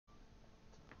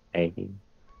Hey,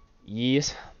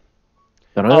 Yes.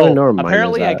 I don't even Oh, know where mine is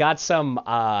apparently at.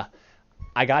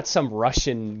 I got some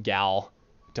Russian gal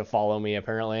to follow me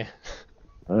apparently.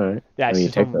 All right. Yeah, How do you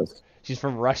take this? she's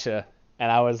from Russia,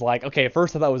 and I was like, okay, at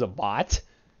first I thought it was a bot,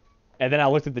 and then I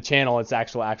looked at the channel, it's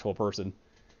actual person.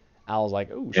 I was like,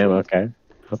 oh Damn, sweet. okay.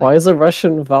 It's Why like, is a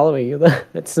Russian following you?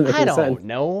 That doesn't make I any sense. don't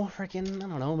know, freaking, I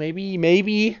don't know,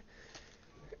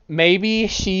 maybe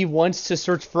she wants to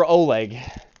search for Oleg,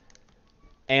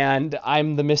 and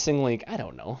I'm the missing link. I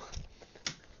don't know.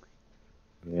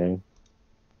 Yeah.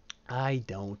 I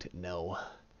don't know.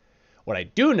 What I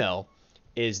do know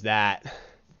is that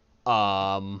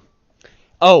um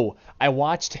oh, I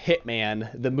watched Hitman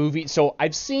the movie. So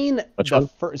I've seen Which the one?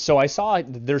 first. So I saw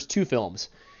there's two films.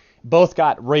 Both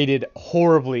got rated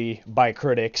horribly by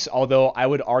critics. Although I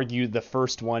would argue the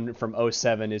first one from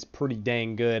 '07 is pretty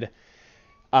dang good.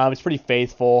 It's pretty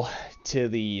faithful to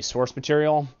the source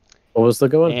material. What was the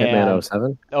good one? Hitman And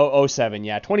 '07. '07,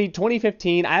 yeah,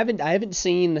 2015. I haven't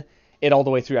seen it all the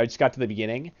way through. I just got to the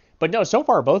beginning. But no, so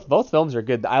far both films are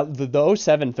good. The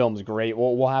 '07 film's great.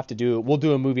 We'll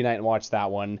do a movie night and watch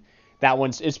that one. That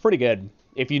one's it's pretty good.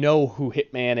 If you know who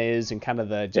Hitman is and kind of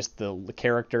the Yeah. just the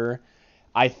character,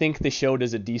 I think the show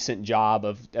does a decent job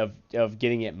of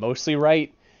getting it mostly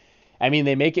right. I mean,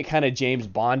 they make it kind of James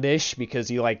Bondish because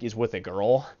he like is with a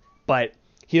girl, but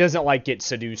he doesn't like get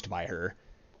seduced by her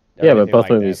or Yeah, but anything both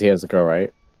like movies that. he has a girl,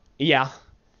 right? Yeah,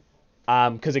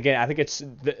 because again, I think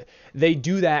they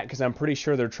do that because I'm pretty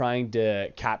sure they're trying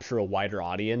to capture a wider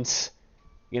audience,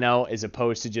 as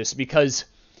opposed to just because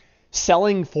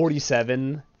selling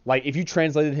 47. Like if you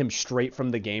translated him straight from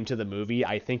the game to the movie,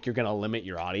 I think you're gonna limit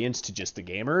your audience to just the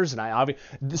gamers. And I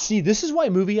obviously see this is why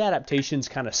movie adaptations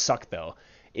kind of suck though.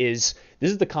 Is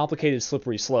this is the complicated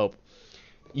slippery slope?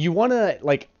 You want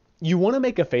to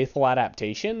make a faithful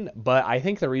adaptation, but I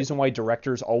think the reason why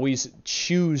directors always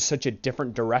choose such a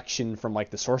different direction from like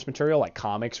the source material, like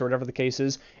comics or whatever the case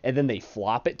is, and then they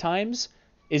flop at times,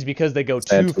 is because they go Is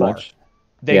that too too far. much?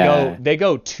 They go Yeah. they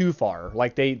go too far.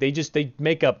 Like they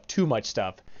make up too much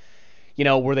stuff.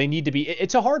 Where they need to be.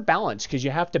 It's a hard balance because you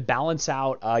have to balance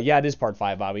out. Yeah, it is part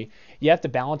five, Bobby. You have to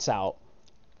balance out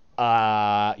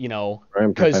I'm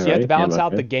because perfect, you have to right? Yeah, I'm balance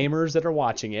out okay. the gamers that are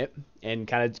watching it and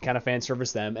kind of fan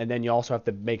service them, and then you also have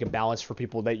to make a balance for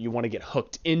people that you want to get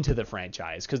hooked into the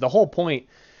franchise. Because the whole point,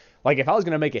 like if I was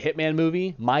gonna make a Hitman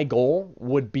movie, my goal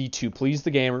would be to please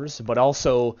the gamers, but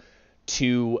also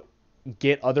to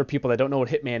get other people that don't know what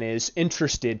Hitman is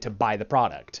interested to buy the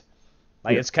product.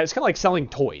 Like Yeah. it's kind of like selling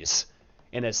toys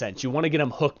in a sense. You want to get them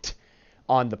hooked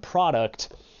on the product.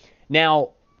 Now,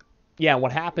 yeah,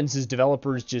 what happens is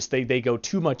developers just they go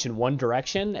too much in one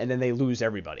direction and then they lose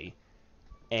everybody.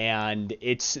 And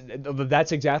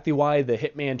that's exactly why the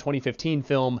Hitman 2015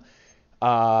 film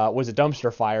was a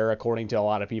dumpster fire according to a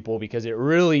lot of people because it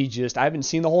really just I haven't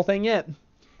seen the whole thing yet,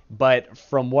 but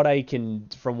from what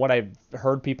I've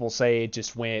heard people say, it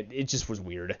just was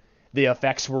weird. The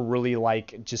effects were really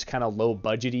like just kind of low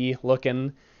budgety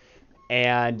looking,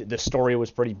 and the story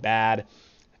was pretty bad,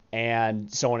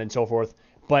 and so on and so forth.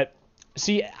 But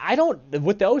see, I don't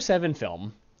with the '07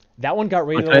 film, that one got Oh,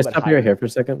 rated a can I little bit stop you right higher. here for a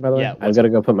second, by the way? Yeah, I've what's got to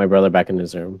up? go put my brother back in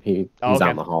his room. Oh, He's out okay.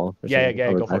 in the hall or Yeah, yeah, something. yeah.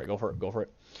 I'll be Go for it. back. Go for it. Go for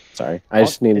it. Sorry. I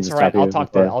just needed It's to all right. stop you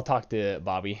before. I'll talk to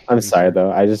Bobby. I'm He's sorry here.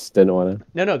 though. I just didn't want to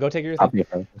No, no. Go take your thing. stop you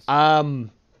from this.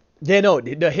 Yeah, no.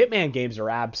 The Hitman games are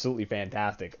absolutely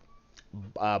fantastic,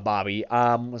 Bobby.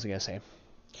 What was I gonna say?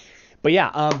 But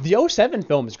yeah, the '07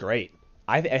 film is great.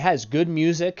 It has good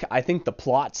music. I think the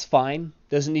plot's fine.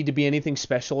 Doesn't need to be anything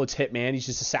special. It's Hitman. He's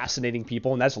just assassinating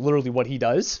people, and that's literally what he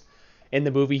does in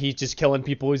the movie. He's just killing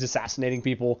people. He's assassinating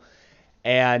people,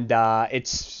 and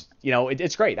it's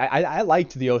great. I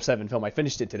liked the '07 film. I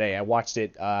finished it today. I watched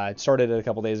it. Started it a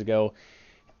couple days ago,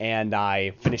 and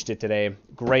I finished it today.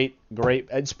 Great, great.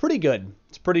 It's pretty good.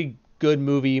 It's a pretty good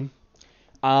movie.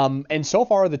 And so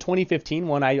far, the 2015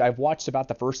 one, I've watched about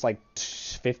the first like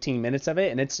 15 minutes of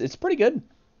it, and it's pretty good.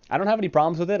 I don't have any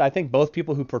problems with it. I think both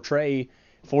people who portray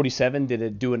 47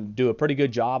 do a pretty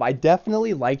good job. I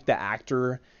definitely like the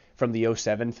actor from the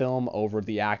 '07 film over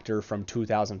the actor from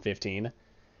 2015.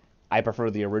 I prefer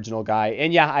the original guy.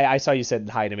 And yeah, I saw you said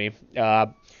hi to me.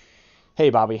 Hey,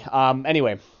 Bobby.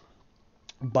 Anyway,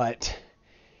 but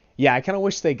yeah, I kind of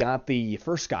wish they got the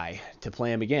first guy to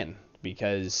play him again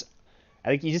because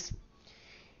I think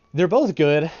they're both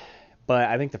good, but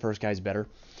I think the first guy's better.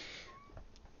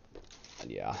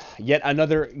 Yeah, yet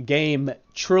another game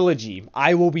trilogy.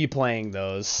 I will be playing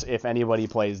those if anybody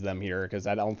plays them here because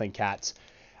I don't think Cats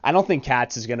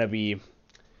is gonna be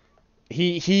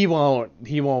he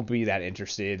won't be that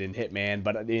interested in Hitman,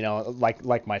 but you know,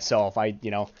 like myself, I'd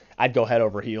go head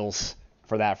over heels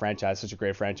for that franchise. Such a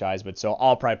great franchise, but so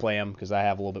I'll probably play him because I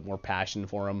have a little bit more passion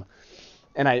for him,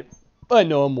 and I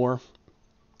know him more.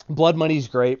 Blood Money's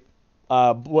great.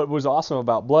 What was awesome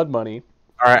about Blood Money?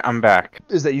 All right, I'm back.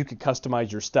 Is that you could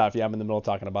customize your stuff. Yeah, I'm in the middle of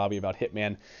talking to Bobby about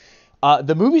Hitman.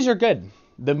 The movies are good.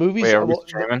 The movies. Wait, are we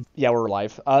streaming? Yeah, we're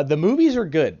live. The movies are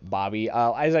good, Bobby.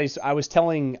 As I was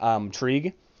telling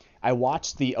Trig, I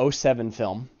watched the 07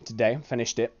 film today,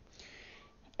 finished it,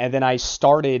 and then I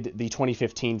started the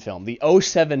 2015 film. The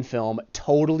 07 film,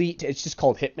 totally, it's just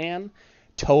called Hitman.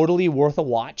 Totally worth a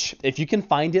watch. If you can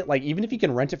find it, like even if you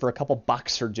can rent it for a couple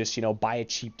bucks or just, you know, buy a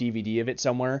cheap DVD of it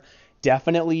somewhere,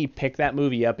 definitely pick that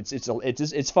movie up.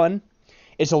 It's fun.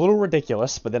 It's a little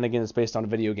ridiculous, but then again, it's based on a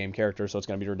video game character, so it's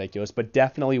going to be ridiculous, but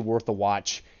definitely worth a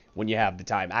watch when you have the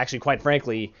time. Actually, quite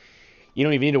frankly, you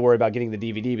don't even need to worry about getting the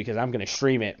DVD because I'm going to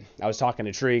stream it. I was talking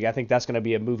to Trig. I think that's going to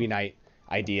be a movie night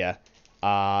idea.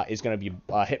 It's going to be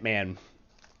Hitman,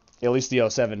 at least the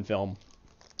 07 film.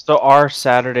 So our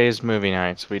Saturdays movie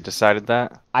nights, we decided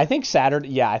that? I think Saturday,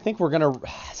 yeah, I think we're going to,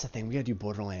 that's the thing, we got to do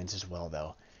Borderlands as well,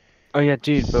 though. Oh yeah,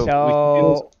 dude, but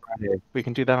so, we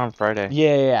can do that on Friday.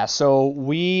 Yeah. So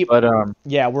we, but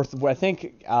yeah, I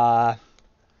think, yeah,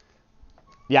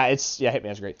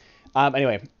 Hitman's great.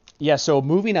 Anyway, yeah, so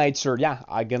movie nights are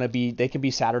gonna be, they can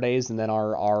be Saturdays, and then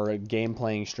our game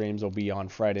playing streams will be on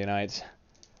Friday nights.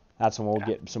 That's when we'll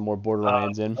get some more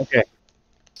Borderlands in. Okay.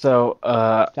 So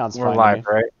we're live,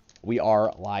 right? We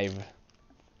are live.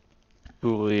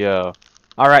 Julio.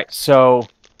 All right, so.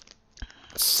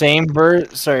 Second verse,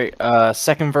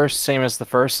 same as the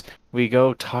first. We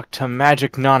go talk to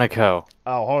Magic Nanako.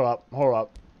 Oh, hold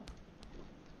up.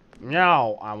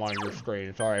 No, I'm on your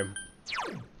screen. Sorry.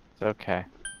 It's okay.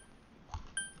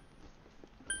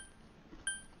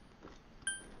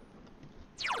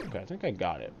 Okay, I think I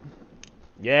got it.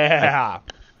 Yeah.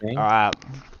 All right.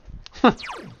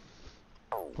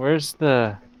 Where's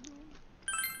the?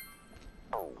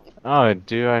 Oh,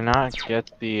 do I not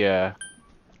get the?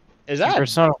 Is that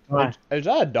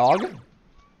a dog?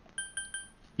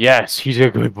 Yes, he's a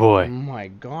good boy. Oh my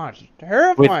gosh,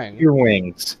 terrifying. With ear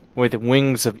wings. With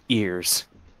wings of ears.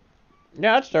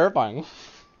 Yeah, that's terrifying.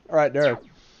 Right there.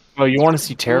 Oh, you want to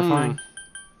see terrifying?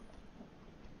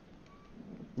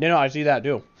 You know, I see that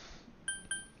too.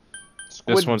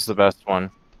 This one's the best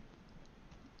one.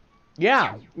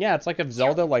 Yeah, it's like if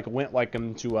Zelda went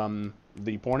into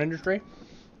the porn industry.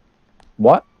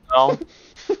 What? No.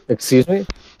 Excuse me?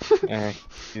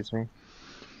 Excuse me.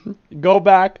 Go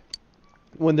back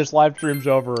when this live stream's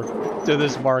over to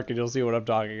this mark and you'll see what I'm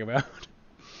talking about.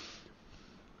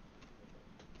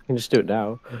 You can just do it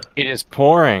now. It is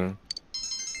pouring.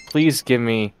 Please give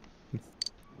me...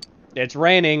 It's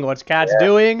raining. What's Cat's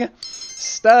doing?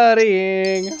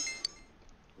 Studying.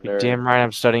 You're damn right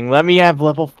I'm studying. Let me have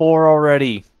level 4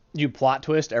 already. You plot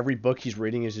twist, every book he's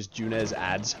reading is just Junes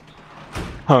ads.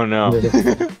 Oh no.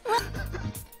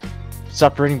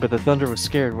 Stop reading, but the thunder was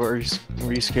scared. Were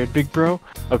you scared, big bro?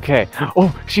 Okay.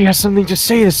 Oh, she has something to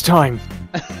say this time!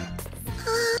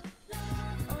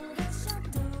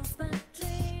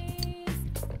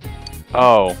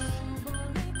 Oh.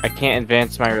 I can't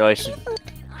advance my relationship.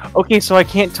 Okay, so I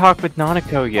can't talk with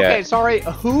Nanako yet. Okay, sorry.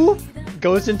 Who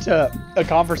goes into a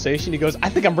conversation, he goes, I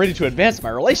think I'm ready to advance my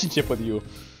relationship with you.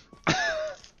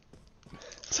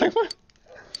 It's like, what?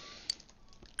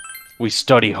 We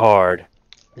study hard.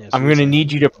 Yes, I'm gonna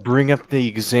need you to bring up the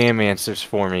exam answers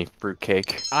for me,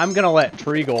 fruitcake. I'm gonna let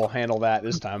Treagle handle that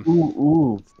this time.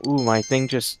 Ooh, my thing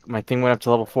went up to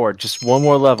level 4. Just one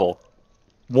more level.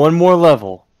 One more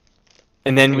level.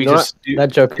 And then we just do,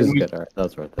 that joke is good. Alright,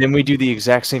 that's worth it. Then we do the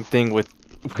exact same thing with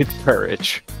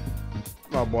courage.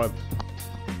 Oh boy.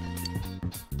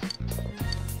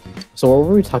 So what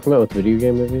were we talking about with video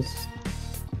game movies?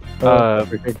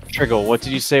 Triggle, what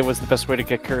did you say was the best way to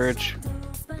get courage?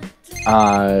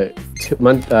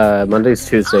 Mondays,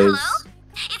 Tuesdays,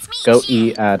 go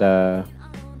eat at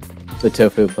the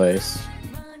tofu place.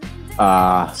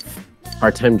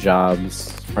 Part-time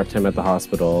jobs, part-time at the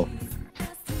hospital,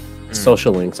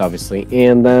 social links, obviously,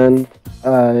 and then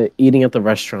eating at the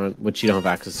restaurant, which you don't have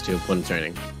access to when it's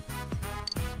raining.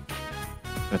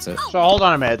 That's it. So hold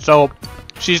on a minute. So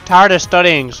she's tired of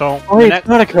studying. So oh, it's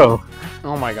Nanako.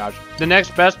 Oh my gosh. The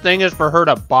next best thing is for her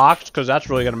to box, because that's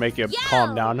really gonna make you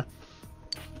calm down.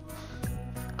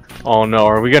 Oh no,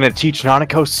 are we gonna teach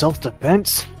Nanako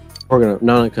self-defense?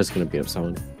 Nanako's gonna beat up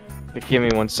someone. Give me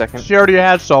 1 second. She already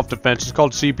had self-defense. It's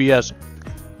called CPS.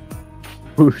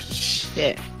 Oh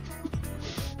shit.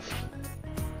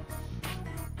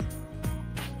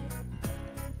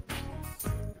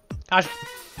 Gosh,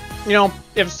 you know,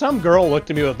 if some girl looked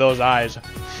at me with those eyes,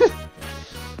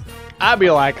 I'd be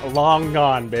like, long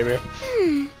gone, baby.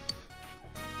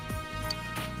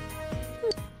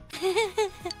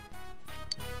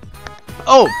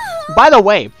 Oh, by the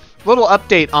way, little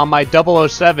update on my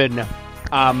 007.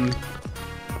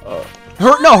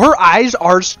 Her eyes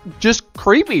are just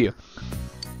creepy.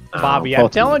 Bobby, I'm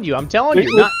telling you, not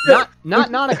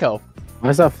Nanako. Why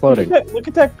is that floating? Look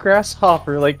at that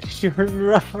grasshopper. Like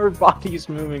her body's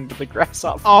moving, but the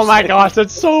grasshopper. Oh my gosh,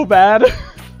 that's so bad.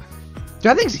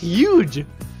 That thing's huge.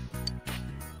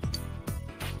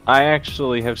 I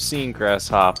actually have seen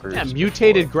grasshoppers. Yeah,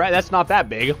 mutated grass. That's not that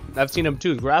big. I've seen them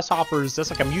too. Grasshoppers.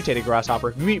 That's like a mutated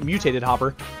grasshopper. Mutated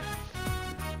hopper.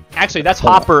 Actually, that's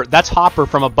Hopper. That's Hopper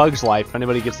from A Bug's Life. If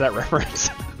anybody gets that reference.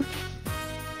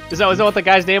 Is that what the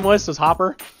guy's name was? Was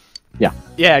Hopper? Yeah.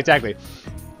 Yeah, exactly.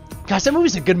 Gosh, that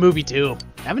movie's a good movie too.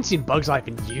 I haven't seen Bug's Life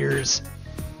in years.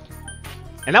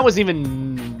 And that was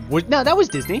even... No, that was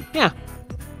Disney. Yeah.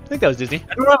 I think that was Disney.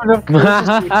 I don't have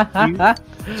enough.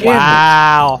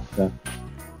 Wow. Yeah.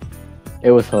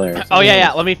 It was hilarious. Oh,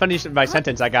 yeah. Let me finish my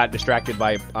sentence. I got distracted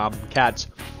by cats.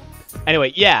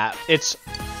 Anyway, yeah, it's...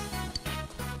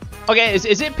 Okay, is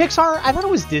it Pixar? I thought it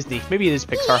was Disney. Maybe it is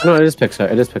Pixar. No, it is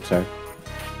Pixar. It is Pixar.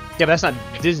 Yeah, but that's not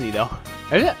Disney, though.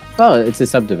 Is it? Oh, it's a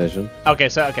subdivision. Okay,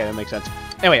 that makes sense.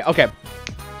 Anyway, okay.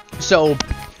 So,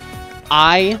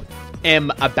 I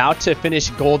am about to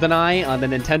finish GoldenEye on the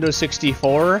Nintendo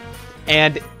 64,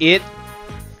 and it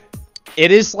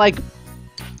is like...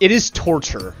 It is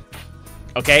torture.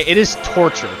 Okay? It is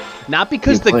torture. Not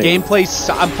because the gameplay...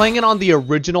 I'm playing it on the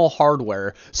original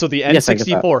hardware, so the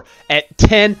N64. At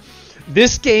 10...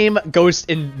 This game goes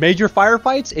in major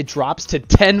firefights, it drops to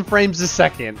 10 frames a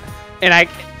second. And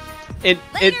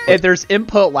there's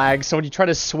input lag, so when you try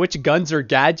to switch guns or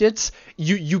gadgets,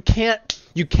 you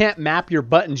can't map your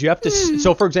buttons. You have to...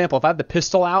 So, for example, if I have the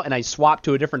pistol out and I swap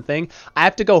to a different thing, I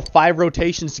have to go 5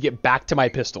 rotations to get back to my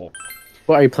pistol.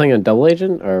 Well, are you playing on double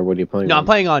agent, or what are you playing on? No, I'm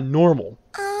playing on normal.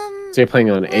 So you're playing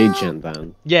on agent,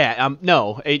 then? Yeah,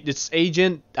 no, it's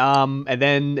agent, and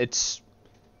then it's...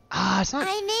 it's not...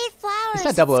 I made flowers. It's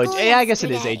not double agent. Yeah, I guess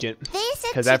it is yesterday. agent.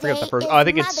 Because I forgot the first... Oh, I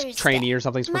think it's trainee or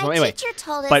something. Anyway,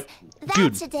 but,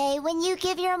 dude, today when you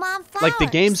give your mom flowers. like, the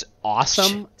game's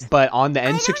awesome, but on the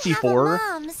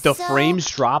N64, the frames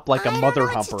drop like a mother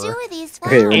humper.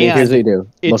 Okay, ready? Here's what you do.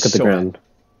 Look at the so ground.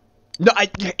 No,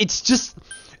 it's just...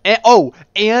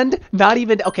 And not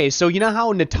even... Okay, so you know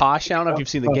how Natasha... I don't know if you've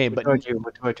seen the game, but... What do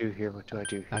I do here?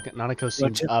 Nanako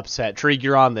seems upset. Trig,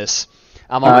 you're on this.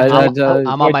 I'm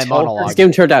on my monologue. Just give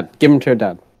him to her dad. Give him to her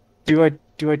dad. Do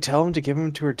I tell him to give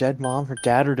him to her dead mom, her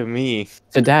dad, or to me?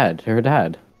 To dad. To her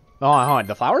dad. Oh, hold on.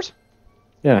 The flowers?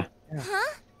 Yeah.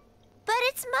 Huh? But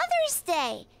it's Mother's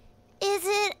Day. Is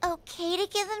it okay to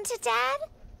give them to Dad?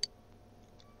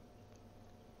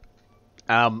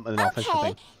 And then I'll finish the Okay,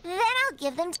 thing. then I'll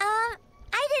give them.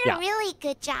 I did a really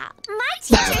good job. My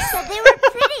teacher said they were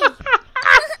pretty.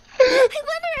 I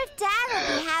wonder if Dad will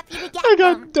be happy to get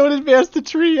them. Don't advance the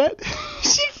tree yet.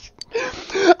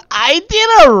 I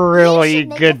did a really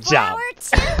good job.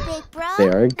 Too, big bro. They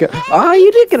are good. Oh,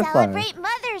 you did get a flower. Celebrate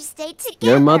Mother's Day together.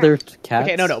 Your mother, cat.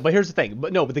 Okay, no, but here's the thing.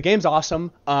 But the game's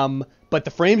awesome. But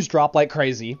the frames drop like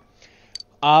crazy.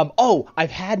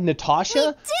 I've had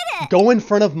Natasha go in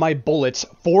front of my bullets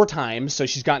 4 times, so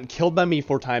she's gotten killed by me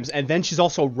 4 times, and then she's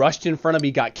also rushed in front of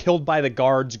me, got killed by the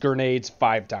guards' grenades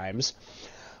 5 times.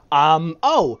 And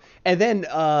then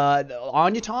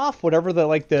Anyatov, whatever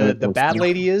the bad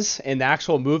lady is in the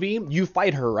actual movie, you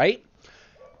fight her, right?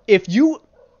 If you...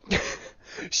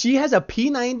 She has a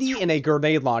P90 and a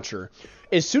grenade launcher.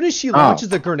 As soon as she launches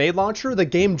the grenade launcher, the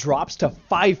game drops to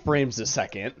 5 frames a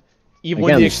second. Even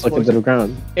Again, when the just look at the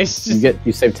ground. It's just...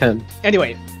 You save 10.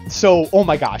 Anyway, so, oh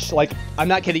my gosh, like, I'm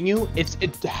not kidding you,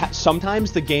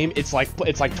 sometimes the game, it's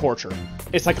like torture.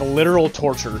 It's like a literal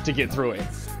torture to get through it.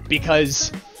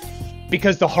 Because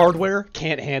the hardware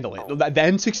can't handle it. The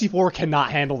N64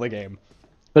 cannot handle the game.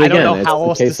 But again, I don't know how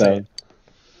else to say it.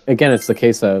 Again, it's the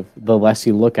case of the less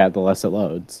you look at, the less it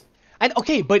loads.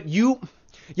 Okay, but you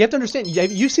have to understand,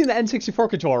 you've seen the N64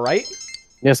 controller, right?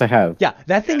 Yes, I have. Yeah,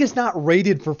 that thing is not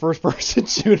rated for first-person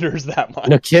shooters that much.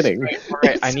 No kidding.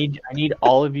 Right. I need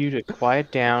all of you to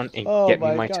quiet down and get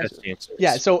me my test answers.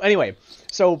 Yeah. So anyway,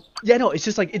 it's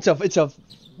just like it's a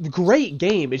great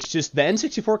game. It's just the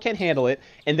N64 can't handle it,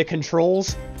 and the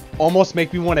controls almost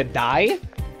make me want to die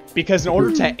because in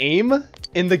order to aim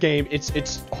in the game,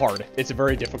 it's hard. It's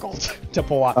very difficult to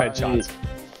pull off headshots.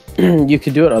 You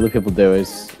could do what other people do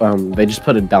is they just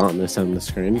put a dot in the center of the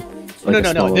screen.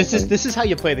 No. This is how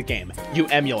you play the game. You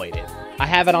emulate it. I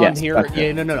have it on Yes, here.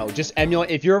 okay. Yeah, no. Just emulate.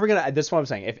 If you're ever gonna, this is what I'm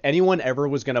saying. If anyone ever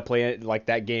was gonna play it like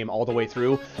that game all the way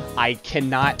through, I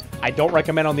don't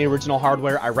recommend on the original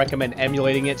hardware. I recommend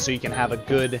emulating it so you can have a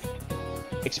good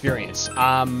experience.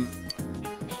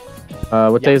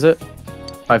 What day is it?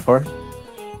 5/4?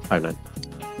 5/9.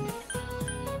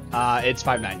 It's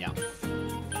 5/9,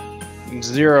 yeah.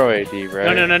 0 AD,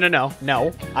 right?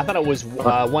 No. I thought it was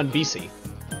 1 BC.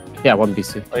 Yeah, 1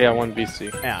 BC. Oh yeah, 1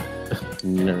 BC. Yeah.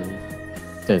 No.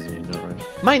 Doesn't even know,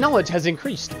 right? My knowledge has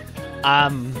increased.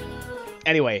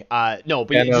 Anyway, no,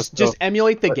 but Yeah, you no, just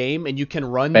emulate the game and you can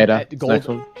run Beta. at Next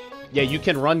one. Yeah, you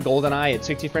can run GoldenEye at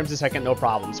 60 frames a second, no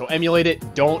problem. So emulate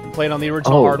it. Don't play it on the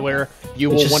original Oh. hardware. You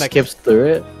It will just want to skips through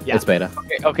it. Yeah. It's beta.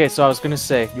 Okay, so I was gonna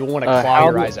say you will want to claw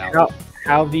your eyes out.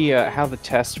 how the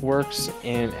test works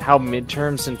and how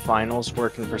midterms and finals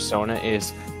work in Persona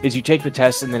is you take the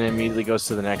test and then it immediately goes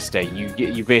to the next day.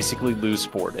 You basically lose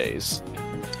 4 days.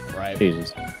 Right.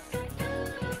 Jesus.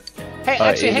 Hey,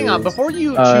 actually, it hang on. is, Before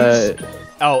you choose...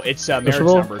 Oh, it's marriage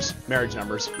Visual? numbers. Marriage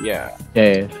numbers. Yeah.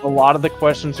 Yeah. A lot of the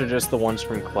questions are just the ones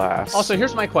from class. Also,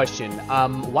 here's my question.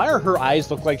 Why are her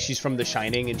eyes look like she's from The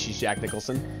Shining and she's Jack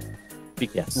Nicholson?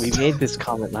 Yes. We made this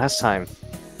comment last time.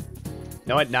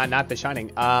 No, not The Shining.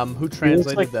 Who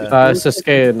translated like the...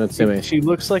 Sasuke and Natsume. She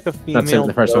looks like a female That's it,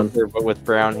 the first one. Joker, but with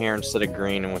brown hair instead of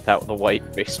green and without the white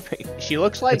face paint. She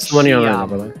looks like It's the one she, you don't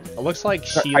remember. it looks like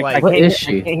she, I like... What can't- is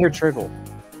she? I can't hear Triggle.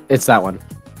 It's that one.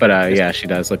 But yeah, she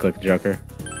does look like the Joker.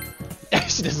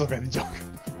 She does look like the Joker.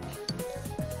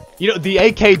 You know, the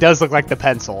AK does look like the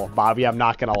pencil, Bobby. I'm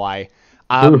not gonna lie.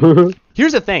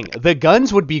 Here's the thing: the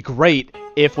guns would be great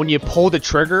if, when you pull the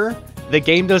trigger, the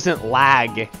game doesn't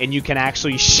lag and you can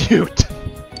actually shoot.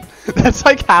 That's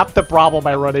like half the problem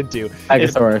I run into.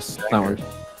 Pythagoras. That one.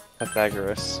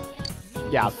 Pythagoras.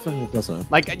 Yeah, Doesn't.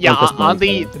 like yeah, Olympus on Mons,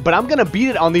 the. But I'm gonna beat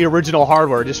it on the original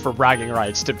hardware just for bragging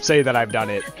rights to say that I've done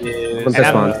it. Olympus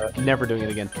And Mons. I'm never doing it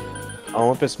again.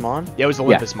 Olympus Mon? Yeah, it was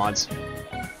Olympus Mons.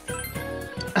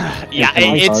 Yeah,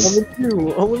 it's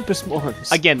Olympus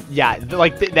Mons. again, yeah,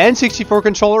 like the N64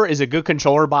 controller is a good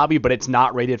controller, Bobby, but it's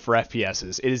not rated for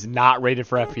FPSs. It is not rated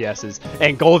for FPSs,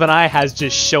 and GoldenEye has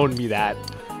just shown me that.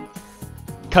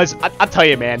 Cause I'll tell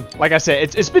you, man, like I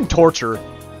said, it's been torture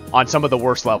on some of the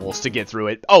worst levels to get through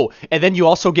it. Oh, and then you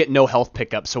also get no health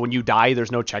pickup, so when you die,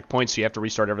 there's no checkpoints, so you have to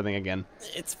restart everything again.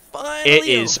 It's finally It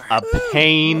is over. a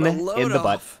pain What a load in the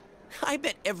butt. off. I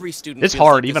bet every student It's feels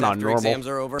hard, like even this on after normal. exams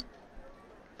are over.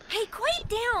 Hey, quiet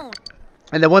down.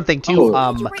 And then one thing too,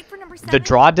 Oh. Did you write for number the 7?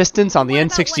 draw distance on the What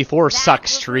about what N64 that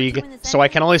sucks, referred to Strieg, in the so I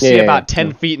can only see Yeah, about yeah, 10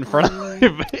 yeah. feet in front of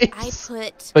my I face.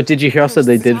 put. But did you hear also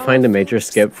they did find a major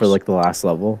skip for like the last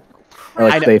level? Or I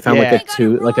like know- they found yeah.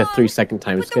 like a 3-second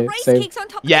time Put the rice save. cakes on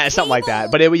top of Yeah, the something like that.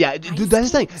 table. But yeah, dude,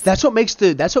 that's the thing. That's what makes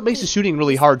the shooting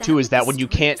really hard too. Is that when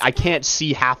I can't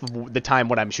see half of the time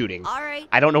what I'm shooting. All right.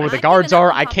 I don't know where the I'm guards giving up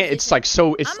are. on I can't. It's competition. like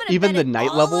so. It's I'm gonna even bet the it night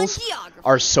all on levels geography.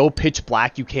 are so pitch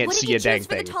black you can't What did see you a dang choose for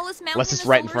the thing tallest mountain unless in it's the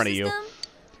right in solar front of you. system?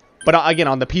 But again,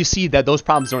 on the PC, those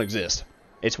problems don't exist.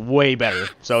 It's way better.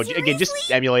 So again, just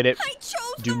Seriously? emulate it. I chose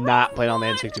Do the not wrong play it on the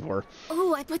one. N64.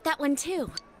 Ooh, I put that one too.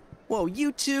 Whoa,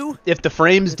 you two? If the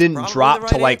frames That's didn't probably drop the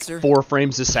to right like answer. 4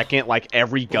 frames a second, like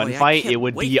every Boy, I gunfight, can't it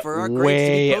would wait be for our grades to be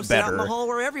way posted out in the better. hall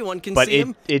where everyone can But see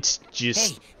 'em. it's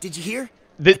just Hey, did you hear?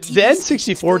 the TV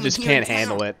station's N64 filming just here can't in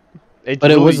handle town. it. It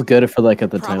But it really- was good for like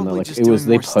at the time though. Probably Like just it was doing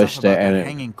they more stuff pushed it about and that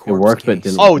hanging it corpse worked, but case.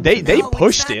 didn't. Oh, they No, it's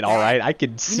pushed not it, all bad. right. I could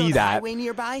You know see the that. highway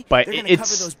nearby? But They're gonna cover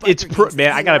it's those biker gangs man.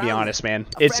 that I hang gotta be around honest, man.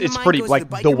 A It's friend of mine pretty goes to like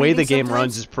the the biker way the meeting game sometimes.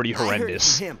 runs is pretty I heard it from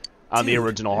horrendous him. on the Dude,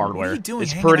 original what are hardware. you doing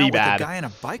It's hanging pretty out with bad. a guy in a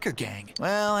biker gang?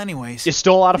 Well, anyways, It's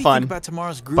still a lot what of do you think fun, about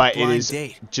tomorrow's group but it blind is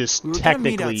date? just We were gonna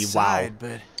meet technically wow. outside,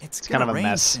 but it's kind gonna of a rain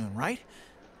mess. soon, right?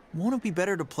 Won't it be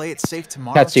better to play it safe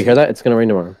tomorrow? Cats, do you hear that? It's gonna rain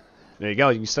tomorrow. There you go.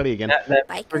 You can study again.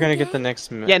 We're gonna get the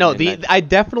next. Yeah, no, midnight. I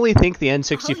definitely think the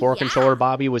N64 Oh, yeah. controller,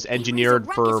 Bobby, was They raise a engineered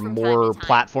ruckus for from more time to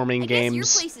time. platforming I guess your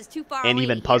games place is too far and away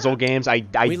even to puzzle hear. games. I We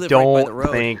live right by the don't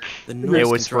road. think The it noise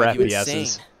was can for drive you FPSs.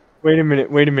 insane. Wait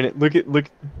a minute. Look at the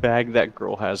bag that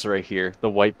girl has right here. The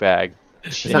white bag.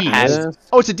 Jeez. Adidas?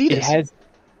 Oh, it's Adidas.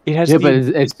 It has. Yeah, the, but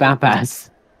it's Bapass.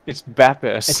 it's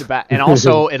Bappas. It's about, and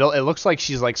also it looks like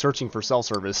she's like searching for cell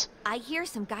service. I hear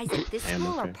some guys at this Damn,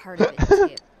 school are okay. part of it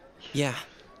too. Yeah,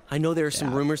 I know there are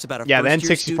some rumors about a Yeah, the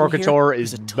first-year N64 student controller here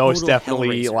is who's a most total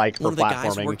definitely, hellraiser. like, for One of the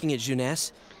guys platforming. working at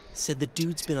Jeunesse said the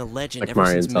dude's been a legend Like ever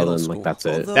Mario since and middle Zelda, school. like, that's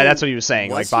it. Although, That's what he was saying.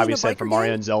 was Like he in Bobby a said, for biker Mario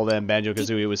gang? and Zelda and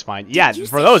Banjo-Kazooie, it was fine. Yeah, you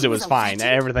for say those he it was was a fine. legend?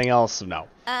 Everything else, no.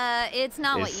 It's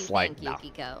not what It's you like, think, no.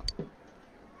 Yukiko.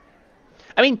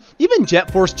 I mean, even Jet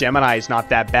Force Gemini is not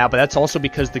that bad, but that's also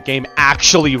because the game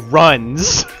actually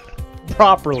runs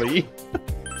properly.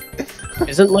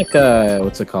 Isn't like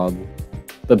what's it called?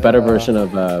 the better version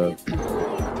of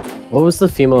what was the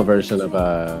female version of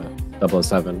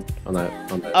 007 on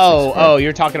that? Oh,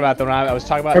 you're talking about the one I was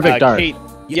talking about. Perfect Dark. Kate.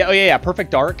 Yeah, yeah,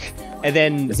 Perfect Dark. And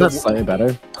then is that slightly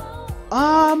better?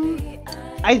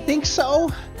 I think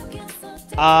so.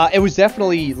 It was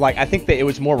definitely like I think that it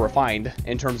was more refined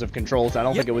in terms of controls. I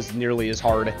don't think it was nearly as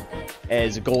hard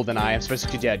as GoldenEye, especially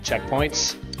because you had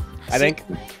checkpoints. I think,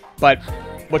 but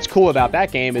what's cool about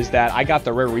that game is that I got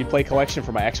the rare replay collection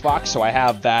for my Xbox, so I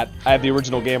have that. I have the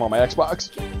original game on my Xbox.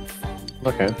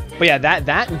 Okay. But yeah,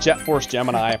 that and Jet Force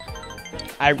Gemini.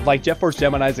 I like Jet Force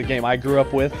Gemini is a game I grew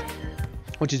up with,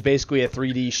 which is basically a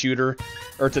 3D shooter,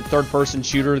 or it's a third-person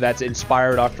shooter that's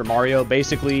inspired after Mario.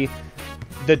 Basically,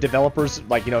 the developers,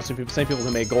 like, you know, same people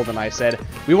who made GoldenEye said,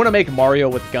 we want to make Mario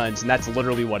with guns, and that's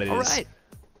literally what it is. Right.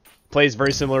 Plays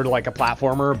very similar to like a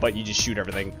platformer, but you just shoot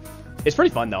everything. It's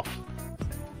pretty fun though.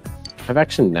 I've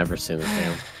actually never seen this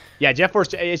game. Yeah, Jet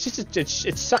Force. It's just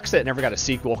it sucks that it never got a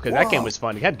sequel because that game was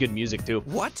fun. It had good music too.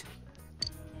 What?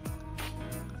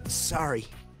 Sorry.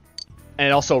 And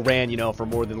it also ran, you know, for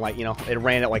more than like, you know, it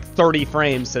ran at like 30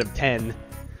 frames instead of 10.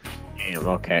 Damn.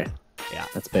 Okay. Yeah,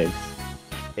 That's big.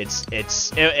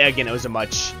 Again, it was a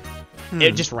much.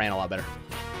 It just ran a lot better.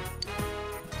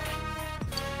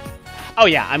 Oh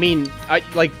yeah, I mean,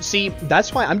 see,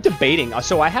 that's why I'm debating.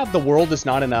 So I have The World Is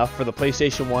Not Enough for the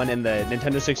PlayStation 1 and the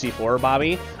Nintendo 64,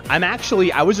 Bobby.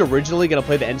 I was originally going to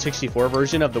play the N64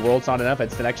 version of The World's Not Enough.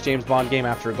 It's the next James Bond game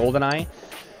after GoldenEye.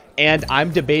 And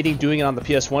I'm debating doing it on the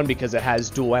PS1 because it has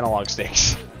dual analog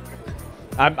sticks.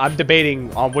 I'm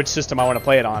debating on which system I want to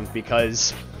play it on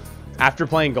because after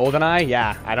playing GoldenEye,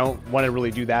 yeah, I don't want to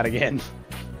really do that again.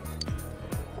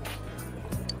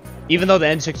 Even though the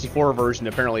N64 version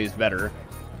apparently is better,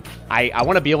 I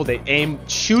want to be able to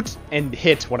shoot and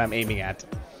hit what I'm aiming at.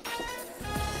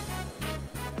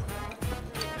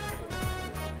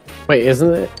 Wait,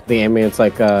 isn't it the aiming? It's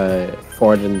like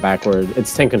forward and backward.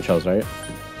 It's tank controls, right?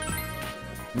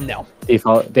 No.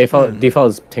 Default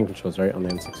is tank controls, right, on the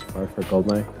N64 for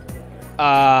GoldenEye?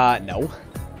 No.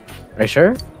 Are you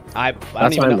sure? I That's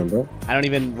don't even what I know. remember. I don't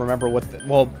even remember what.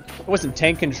 Well, it wasn't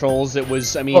tank controls. It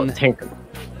was. I mean, tank.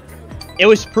 It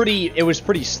was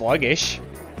pretty sluggish.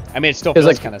 I mean, it still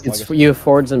feels kind of sluggish. You have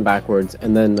forwards and backwards,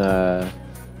 and then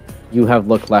you have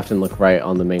look left and look right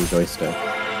on the main joystick.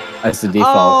 That's the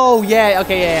default. Oh yeah,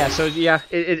 okay, yeah. So yeah,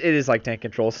 it is like tank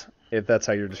controls if that's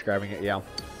how you're describing it. Yeah.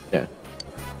 Yeah.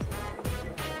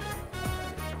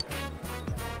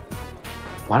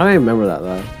 Why do I remember that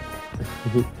though?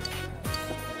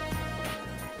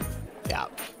 Yeah.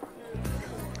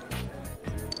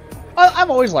 I've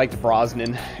always liked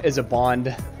Brosnan as a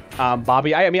Bond.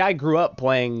 Bobby, I mean, I grew up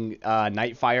playing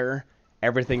Nightfire,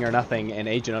 Everything or Nothing, and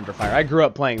Agent Under Fire. I grew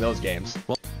up playing those games.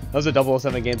 Those are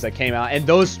 007 games that came out. And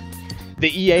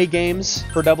the EA games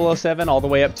for 007, all the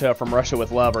way up to From Russia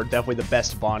with Love, are definitely the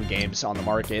best Bond games on the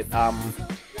market.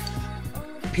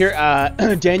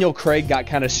 Daniel Craig got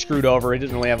kind of screwed over. He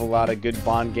didn't really have a lot of good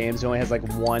Bond games. He only has like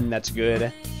one that's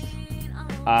good.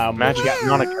 Magic got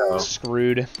Monaco.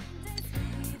 Screwed.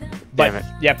 But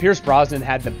yeah, Pierce Brosnan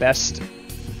had the best.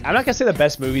 I'm not gonna say the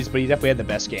best movies, but he definitely had the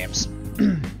best games.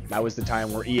 That was the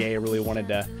time where EA really wanted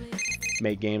to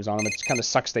make games on them. It kind of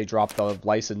sucks they dropped the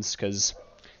license because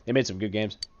they made some good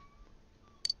games.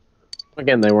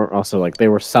 Again, they weren't also like they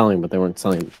were selling, but they weren't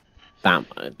selling that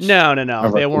much.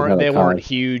 No. They weren't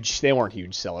huge. They weren't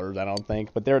huge sellers, I don't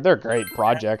think. But they're great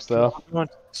projects though. I want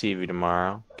TV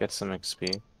tomorrow. Get some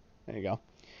XP. There you go.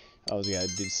 I was gonna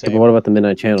do the Yeah, same. but what about the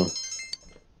Midnight Channel?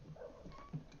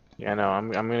 Yeah, no, I'm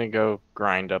gonna go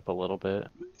grind up a little bit.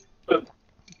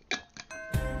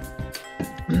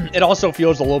 It also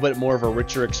feels a little bit more of a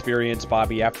richer experience,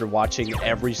 Bobby, after watching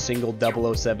every single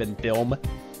 007 film,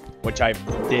 which I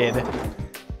did.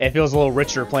 It feels a little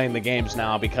richer playing the games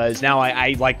now because now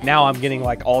now I'm getting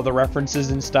like all the references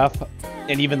and stuff,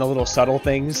 and even the little subtle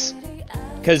things.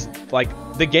 Because like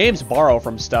the games borrow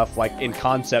from stuff like in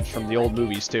concepts from the old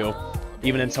movies too,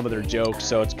 even in some of their jokes.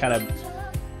 So it's kind of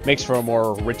makes for a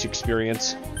more rich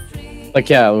experience.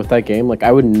 Like, yeah, with that game, like,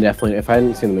 I would definitely, if I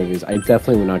hadn't seen the movies, I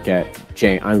definitely would not get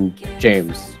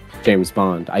James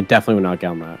Bond. I definitely would not get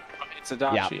on that. It's a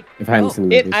Dachi. If I hadn't seen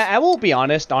the movies. I will be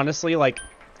honest, honestly, like,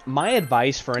 my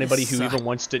advice for anybody who even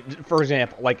wants to, for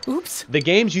example, like, the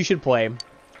games you should play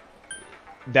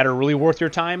that are really worth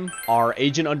your time are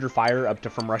Agent Under Fire up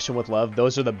to From Russia with Love.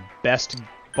 Those are the best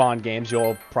Bond games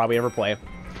you'll probably ever play.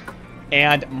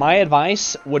 And my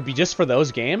advice would be just for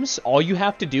those games, all you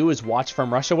have to do is watch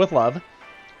From Russia with Love.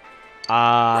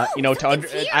 You know,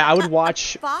 I would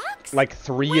watch like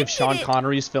 3 of Sean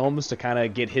Connery's films to kind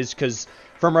of get his, because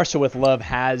From Russia with Love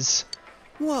has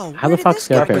Whoa, How where the did fuck this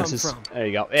guy come References. from? There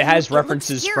you go. It has It looks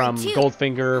references scary, from too.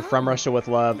 Goldfinger, from Russia with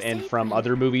Love, and from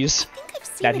other movies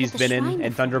that he's been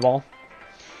in Thunderball.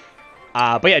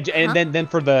 But yeah, and then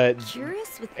for the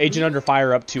Agent Under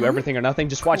Fire up to Everything or Nothing,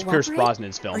 just watch Pierce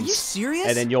Brosnan's films. Are you serious?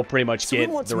 And then you'll pretty much Someone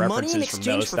get wants the money in references from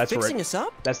exchange those. for That's where fixing us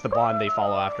up? that's the bond they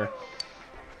follow after.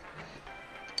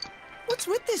 What's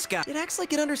with this guy? It acts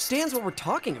like it understands what we're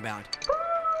talking about.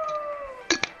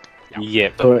 Yeah.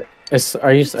 So,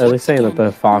 are you at least saying that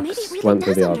the fox Maybe it really went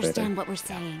through does the elevator? understand what we're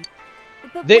saying.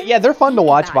 Yeah, they're fun to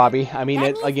watch, Bobby. That I mean,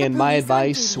 means the again, my police on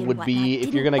advice duty and would be whatnot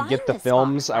if you're gonna didn't get the find this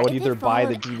films, fox. I would If either they buy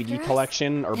the followed DVD after us,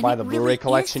 collection or then buy it the really Blu-ray is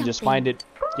collection. Just something. find it,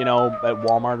 you know, at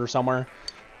Walmart or somewhere.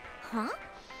 Huh?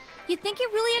 You think it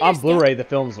really On understands? Blu-ray, the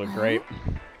films look great.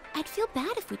 I'd feel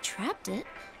bad if we trapped it.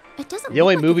 It doesn't. The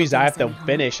only look like movies it'll I do have us to any harm.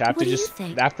 finish What after do you just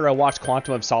think? after I watch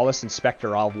Quantum of Solace and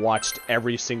Spectre, I've watched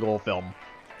every single film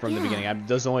from the Yeah. beginning.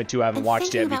 Those are the only two I haven't And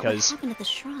watched yet thinking about what because happened at the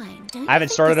shrine, don't you I haven't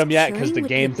think started the them yet because securing the would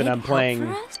be a games that big I'm help playing,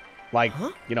 for us? like,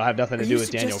 Huh? you know, have nothing to Are do you with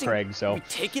Daniel suggesting Craig. So, we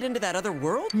take it into that other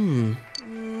world?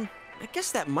 I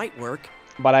guess that might work.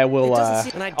 but I will. It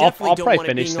doesn't seem- and I I'll definitely don't probably want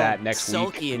it finish being that all next week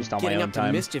sulky and just on my getting own up to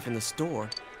time. mischief in the store.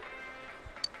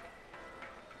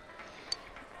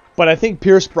 But I think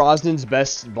Pierce Brosnan's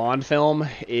best Bond film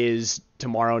is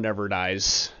Tomorrow Never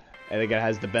Dies. I think it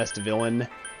has the best villain,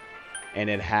 and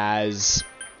it has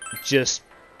just,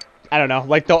 I don't know,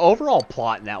 like the overall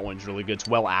plot in that one's really good. It's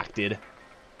well acted.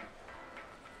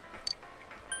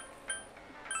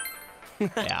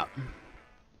 Yeah,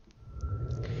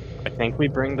 I think we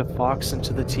bring the fox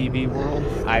into the TV world.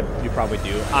 you probably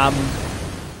do.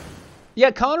 Yeah,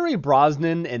 Connery,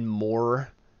 Brosnan, and Moore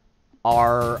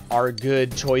are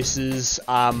good choices.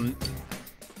 I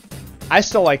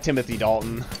still like Timothy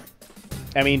Dalton.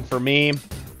 I mean, for me,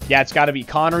 yeah, it's got to be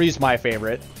Connery's my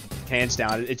favorite, hands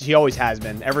down. He always has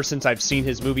been ever since I've seen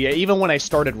his movie. Even when I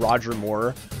started Roger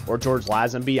Moore or George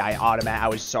Lazenby, I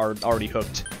was already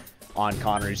hooked on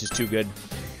Connery. He's just too good.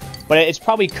 But it's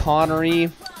probably Connery.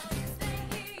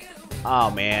 Oh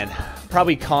man,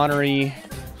 probably Connery,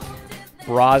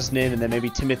 Brosnan, and then maybe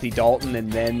Timothy Dalton,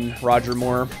 and then Roger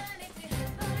Moore.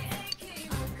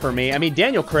 For me, I mean,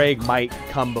 Daniel Craig might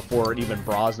come before even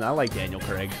Brosnan. I like Daniel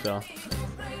Craig, so.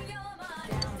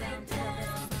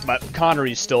 But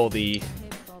Connery's still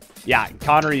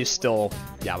Connery is still,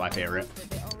 my favorite.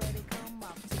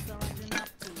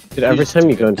 Dude, every time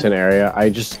you go into an area, I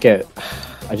just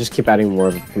keep adding more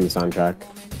of it from the soundtrack.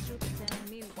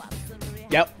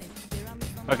 Yep.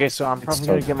 Okay, so I'm probably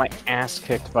gonna get my ass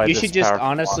kicked by You this should just powerful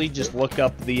honestly monster. just look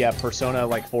up the Persona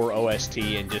 4 OST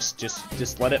and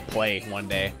just let it play one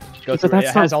day. Go But through it. that's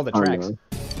It has not all the fun, tracks. though.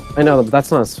 I know, but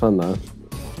that's not as fun though.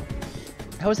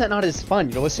 How is that not as fun?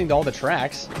 You're listening to all the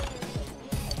tracks.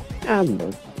 Yeah, I don't know.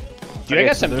 Dude, I Okay,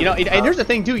 got so some, you know, and here's the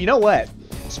thing too, you know what?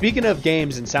 Speaking of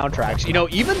games and soundtracks, you know,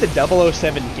 even the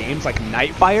 007 games like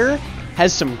Nightfire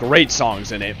has some great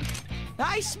songs in it.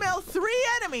 I smell 3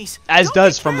 enemies. As Don't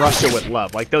does be From fast. Russia with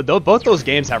Love. Like, both those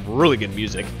games have really good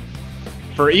music.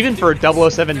 Even for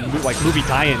 007 like movie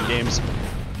tie-in games.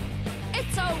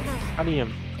 It's over. How do you?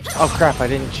 Oh crap! I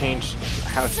didn't change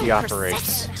how she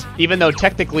operates. Even though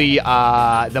technically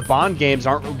the Bond games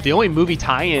aren't, the only movie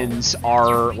tie-ins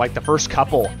are like the first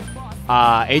couple.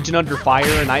 Agent Under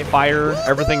Fire, Nightfire,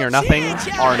 Everything or Nothing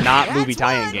are not movie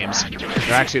tie-in games.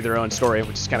 They're actually their own story,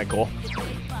 which is kind of cool.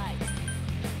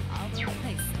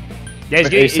 Yeah,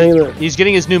 he's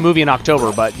getting his new movie in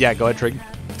October, but yeah, go ahead, Trig.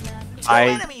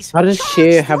 How does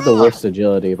she have the worst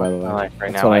agility, by the way? Like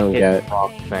right That's now, what I I don't hit get. the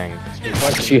wrong thing.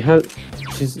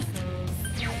 She's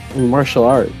in martial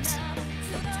arts.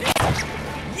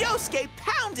 Yosuke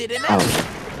pounded an Oh. enemy.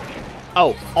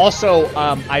 Oh, also,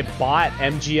 I bought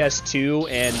MGS2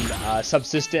 and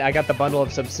Subsistence. I got the bundle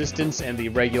of Subsistence and the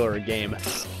regular game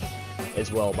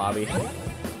as well, Bobby.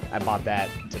 I bought that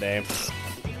today.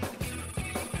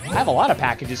 I have a lot of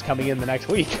packages coming in the next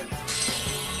week.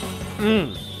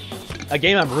 A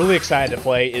game I'm really excited to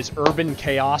play is Urban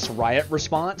Chaos Riot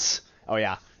Response. Oh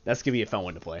yeah, that's gonna be a fun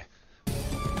one to play.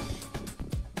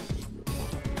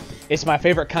 It's my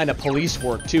favorite kind of police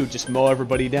work too, just mow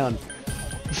everybody down.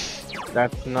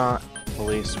 That's not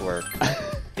police work.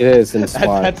 It is in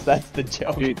SWAT. That's the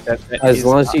joke. Dude, that As is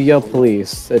long as not- you yell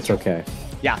police, it's okay.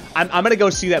 Yeah, I'm gonna go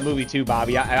see that movie too,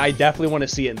 Bobby. I definitely want to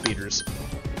see it in theaters.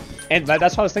 And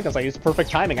that's what I was thinking. I was like, it's perfect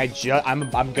timing. I'm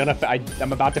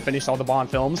about to finish all the Bond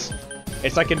films.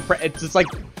 It's like it's like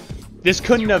this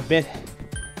couldn't have been.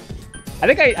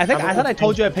 I thought I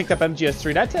told you I picked up MGS3.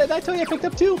 Did I tell you I picked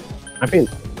up 2? I mean,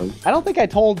 I don't think I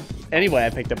told anyway I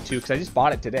picked up 2 because I just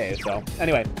bought it today. So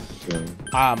anyway,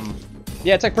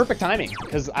 Yeah, it's like perfect timing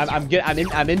because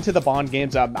I'm into the Bond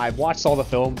games. I've watched all the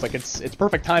films. Like it's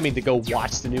perfect timing to go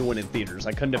watch the new one in theaters.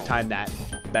 I couldn't have timed that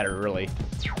better, really.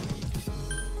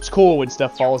 It's cool when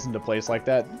stuff falls into place like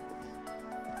that.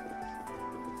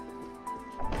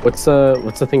 What's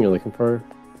the thing you're looking for?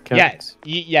 Kat?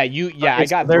 Yeah, Okay, I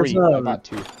got so 3. I got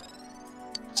 2.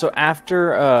 So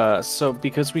after, so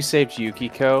because we saved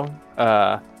Yukiko,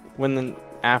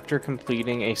 after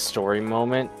completing a story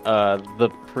moment,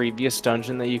 the previous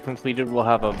dungeon that you completed will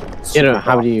have a. You know,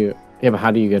 how do you? Yeah, but how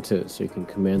do you get to it so you can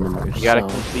command them yourself? You gotta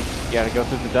complete. You gotta go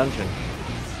through the dungeon.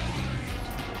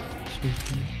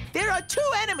 There are 2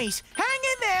 enemies. Hang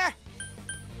in there.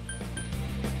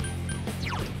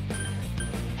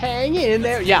 Hang in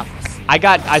there. Yeah, I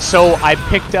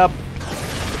picked up.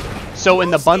 So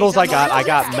in the bundles I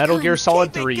got Metal Gear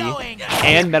Solid 3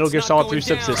 and Metal Gear Solid 3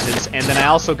 Subsistence, and then I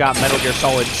also got Metal Gear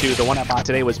Solid 2. The one I bought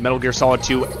today was Metal Gear Solid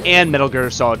 2 and Metal Gear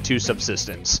Solid 2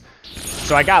 Subsistence.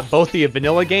 So I got both the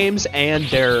vanilla games and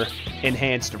their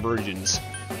enhanced versions.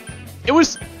 It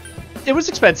was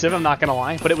expensive, I'm not gonna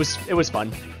lie, but it was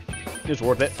fun. It was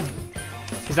worth it.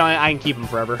 Because now I can keep them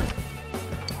forever.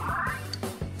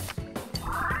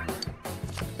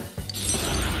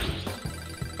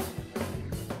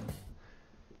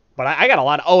 But I got a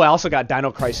lot of... Oh, I also got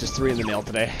Dino Crisis 3 in the mail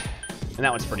today. And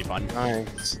that one's pretty fun.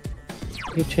 Nice.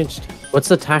 You changed. What's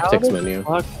the tactics menu?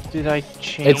 What did I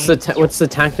change? It's what's the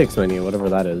tactics menu? Whatever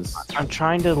that is. I'm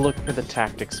trying to look for the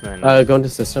tactics menu. Go into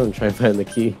system and try and find the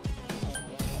key.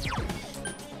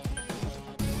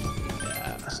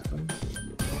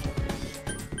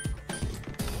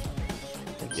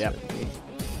 Yep.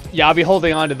 Yeah, I'll be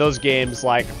holding on to those games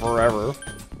like forever.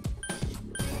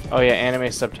 Oh yeah,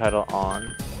 anime subtitle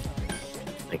on.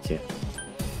 Thank you.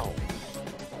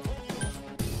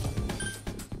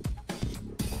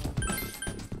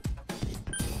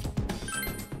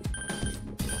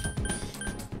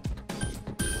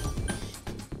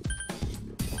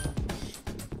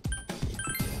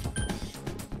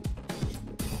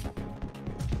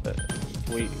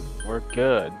 We're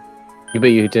good. But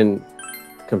you didn't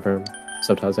confirm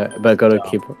subtitles yet. But go to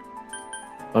keyboard.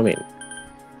 I mean.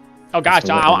 Oh gosh,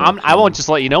 I won't just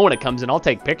let you know when it comes in. I'll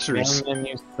take pictures.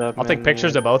 I'll take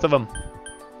pictures of both of them.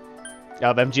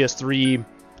 Of MGS3,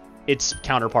 its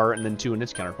counterpart, and then 2 and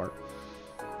its counterpart.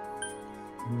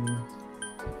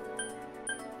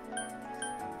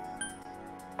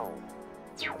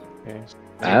 Okay.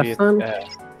 F then?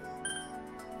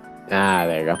 Ah,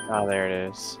 there you go. Oh, there it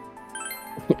is.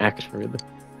 Act freely.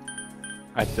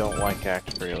 I don't like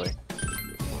act freely.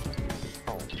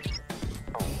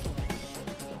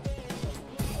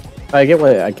 I get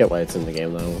why it's in the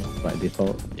game though by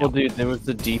default. Well, dude, it was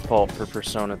the default for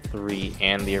Persona 3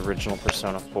 and the original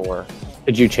Persona 4.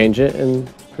 Did you change it in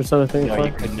Persona 3? No,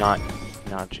 you could not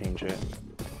change it.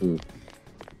 Hmm.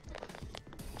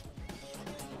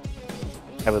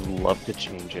 I would love to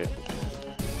change it.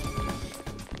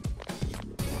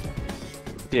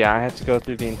 Yeah, I had to go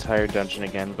through the entire dungeon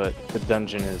again, but the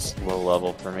dungeon is low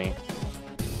level for me.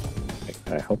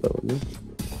 I hope it would be.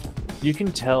 You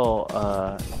can tell,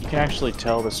 you can actually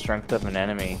tell the strength of an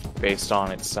enemy based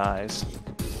on its size.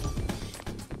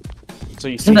 So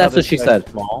you see That's what she said.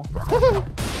 Small?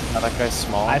 How that guy's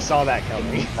small? I saw that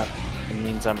coming. It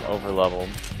means I'm over leveled.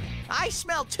 I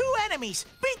smell 2 enemies.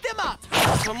 Beat them up.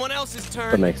 Someone else's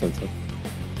That turn. makes sense.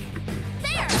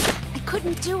 There! I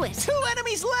couldn't do it. 2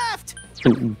 enemies left.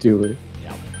 Do it.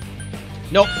 Yeah.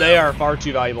 Nope, they are far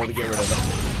too valuable to get rid of them.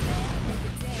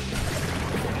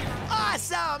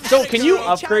 Awesome. So, can you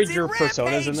Attitude upgrade Johnson your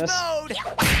personas in this? mode.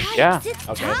 Yeah. It's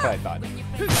Okay, that's what I thought.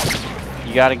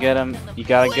 You gotta get them. You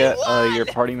gotta get your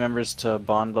party members to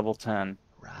bond level 10.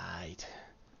 Right.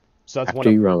 So that's one After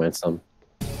of... you romance them.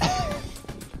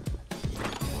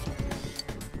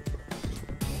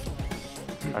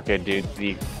 Okay, dude.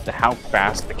 The how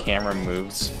fast the camera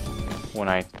moves when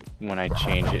I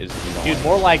change it is annoying. Dude,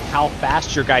 more like how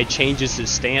fast your guy changes his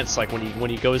stance, like when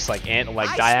he goes like I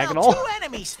diagonal. smell 2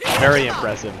 enemies. Very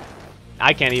impressive.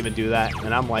 I can't even do that,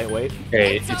 and I'm lightweight.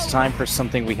 Okay, it's time for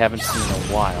something we haven't seen in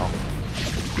a while.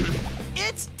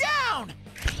 It's down.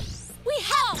 We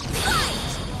help!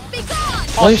 Fight! Be gone!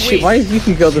 Why is she? Why is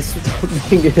Yukiko this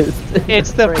thing is?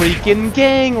 It's the freaking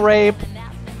gang rape.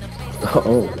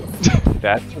 Oh.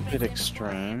 That's a bit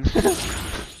extreme.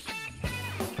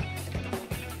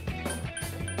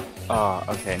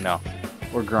 Okay, no.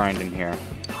 We're grinding here.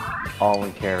 All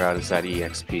we care about is that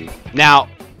EXP. Now,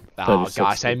 oh 36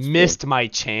 gosh, I XP. missed my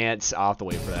chance. I'll have to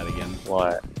wait for that again.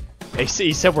 What?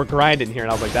 He said we're grinding here,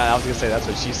 and I was like, I was gonna say that's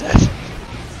what she said.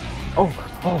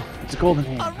 Oh, it's a golden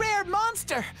hand. A rare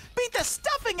monster. Beat the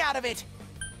stuffing out of it.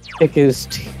 Kick his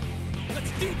teeth.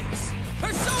 do this.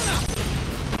 Persona!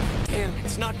 Damn,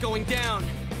 it's not going down.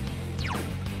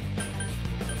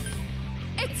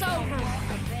 It's over.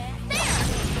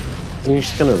 You're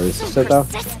just gonna resist it though?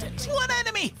 One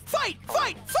enemy! Fight!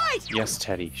 Fight! Fight! Yes,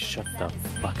 Teddy, shut the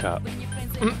fuck up.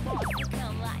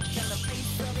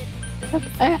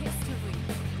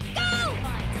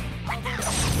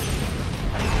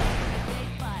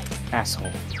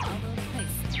 Asshole.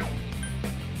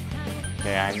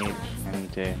 Okay, I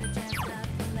need to.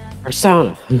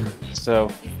 Persona.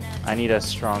 So, I need a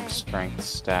strong strength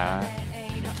stat.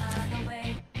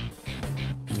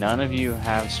 None of you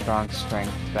have strong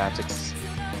strength stats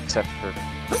except for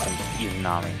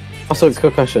Izanami. Also,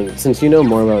 quick question. Since you know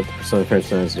more about the Persona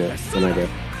franchise than I do,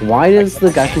 why does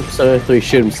the guy from Persona 3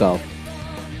 shoot himself?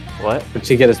 What?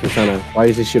 To get his Persona, why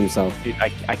does he shoot himself? Dude, I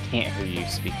can't hear you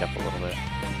speak up a little bit.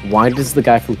 Why does the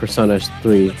guy from Persona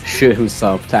 3 shoot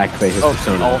himself to activate his All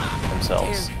Persona?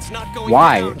 themselves. Damn, it's not going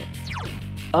Why?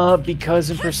 down. Because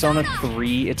in Persona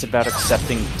 3, it's about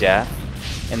accepting death,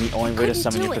 and the only way to Couldn't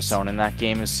summon do your it. Persona in that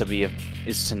game is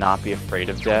to not be afraid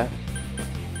of death.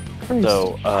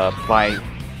 So,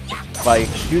 by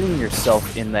shooting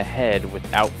yourself in the head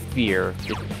without fear,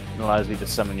 it allows you to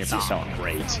summon your Persona.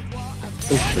 Great.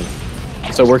 Interesting.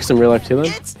 So it works in real life too then?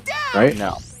 It's down! Right?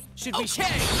 No. Should we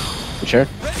Okay. You sure?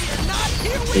 Ready or not,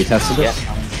 here Have we you tested it? Yes,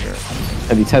 I'm sure.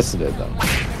 Have you tested it though?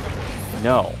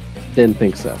 No. Didn't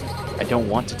think so. I don't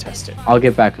want to test it. I'll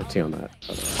get back to you on that.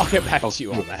 I'll get back to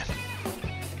you on that.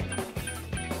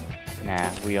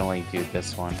 Nah, we only do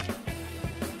this one.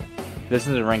 This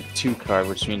is a rank 2 card,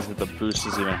 which means that the boost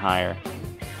is even higher.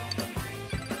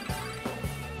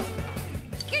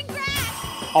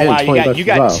 Oh And wow, 20 bucks you as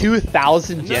got well.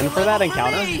 2,000 yen for that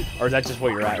encounter? Or is that just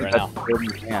what you're at right now? That's where you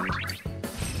can.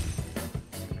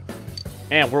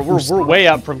 Man, we're way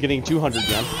up from getting 200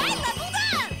 yen.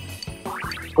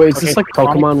 Wait, is Okay, this like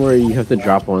Pokemon where you have to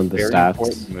drop one of the Very stats?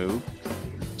 important move.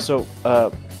 So,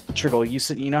 Trickle, you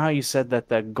know how you said that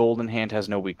the golden hand has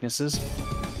no weaknesses?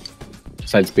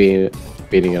 Besides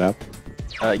beating it up?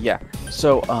 Yeah.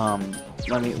 So,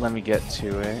 let me get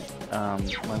to it.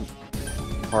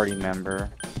 Party member,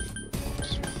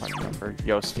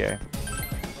 Yosuke.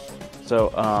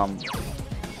 So,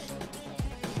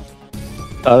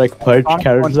 like punch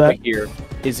Punch right here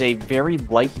is a very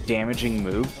light damaging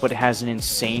move, but it has an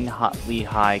insanely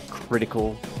high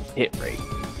critical hit rate.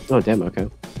 Oh damn, okay.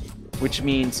 Which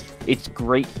means it's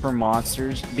great for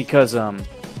monsters because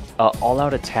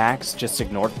all-out attacks just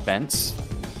ignore defense.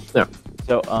 Yeah.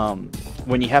 So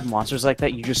when you have monsters like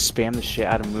that, you just spam the shit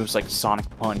out of moves like Sonic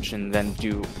Punch and then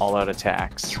do all-out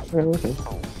attacks. Oh, okay.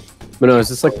 But no, is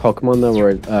this like Pokemon though,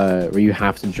 where you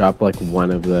have to drop like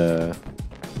one of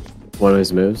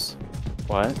his moves?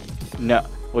 What? No.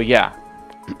 Well, yeah.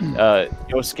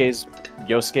 Yosuke's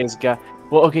got.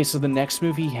 Well, okay. So the next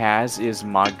move he has is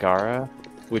Magara,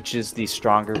 which is the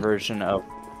stronger version of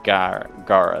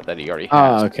Gara that he already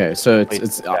has. Oh, okay. So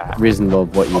it's reasonable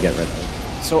what you get rid of.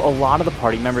 So a lot of the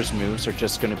party members' moves are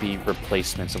just going to be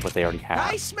replacements of what they already have.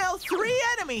 I smell 3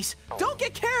 enemies! Don't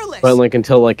get careless! But like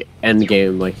until like end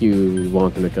game, like you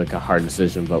won't have to make like a hard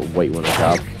decision about what you want to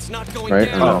drop, It's not going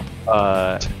right? down.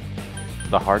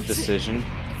 The hard decision.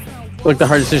 Like the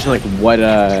hard decision, like what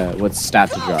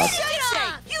stat to drop.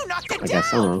 You knocked it I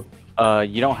guess I don't know.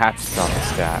 You don't have to drop a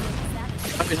stat.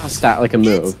 I mean, not stat like a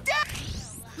move.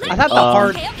 I thought the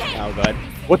hard. Oh, good.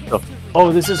 What the?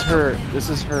 Oh, this is her.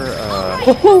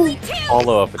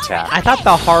 Follow-up attack. I thought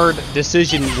the hard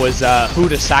decision was who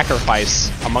to sacrifice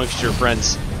amongst your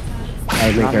friends.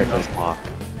 I make her. Block.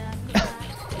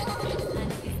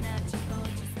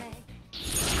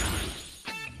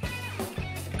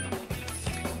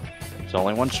 There's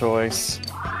only one choice,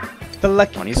 The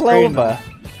lucky 20 clover.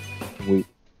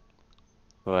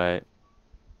 but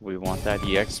we want that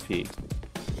EXP.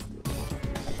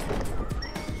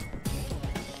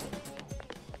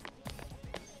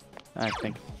 I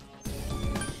think.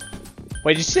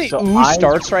 Wait, did you say So ooh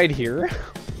starts right here?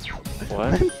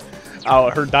 What? Oh,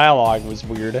 her dialogue was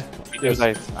weird. Because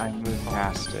I moved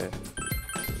past it.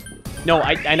 No,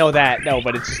 I know that. No,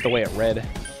 but it's just the way it read.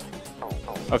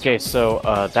 Okay, so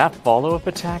that follow-up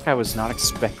attack, I was not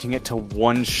expecting it to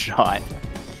one-shot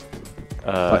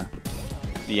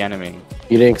the enemy.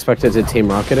 You didn't expect it to Team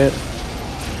Rocket it?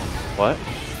 What?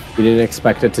 You didn't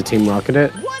expect it to Team Rocket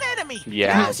it? One enemy!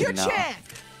 Yeah, Now's your no. chance!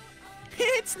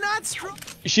 It's not strong.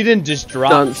 She didn't just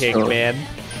drop Done kick, so. man.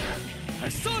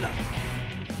 Persona!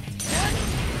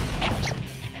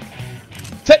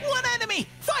 One enemy!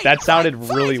 Fight! That sounded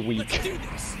fight, really fight. weak. Do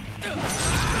this.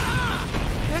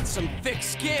 That's some thick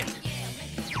skin.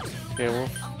 Okay, well,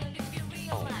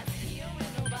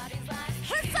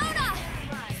 Persona!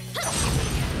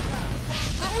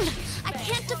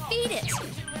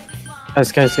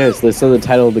 Guys, this is the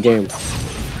title of the game.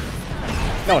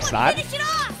 No, it's not.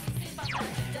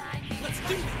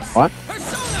 What?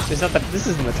 It's not this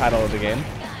isn't the title of the game.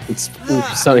 It's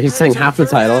so he's saying half the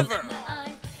title.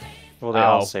 Well, they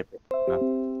all say.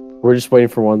 We're just waiting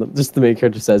for one. Just the main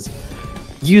character says,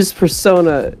 "Use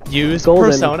Persona. Use Golden.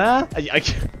 Persona.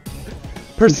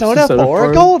 Persona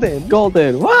 4 Golden.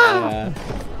 Golden. Wow. Yeah.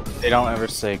 They don't ever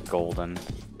say golden.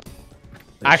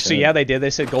 Actually, yeah, they did. They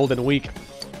said Golden Week.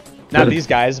 Not these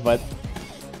guys, but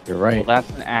You're right. Well, that's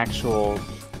an actual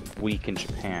week in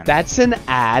Japan. that's an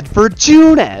ad for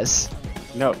Junes.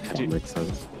 No, That dude, makes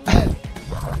sense.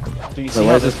 do you So see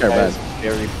why how is this this guy guy is red?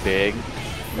 very big?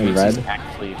 And He's red?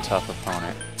 actually a tough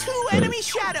opponent. 2 enemy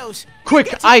shadows.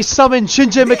 Quick, I summon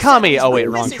Shinji Mikami. Oh wait,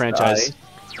 wrong This is franchise.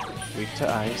 Weak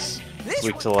to ice. This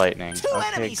Weak one- to lightning. 2 Okay,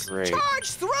 enemies. great. Charge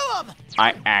through them.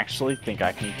 I actually think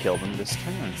I can kill them this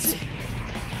turn.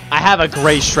 I have a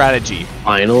great strategy.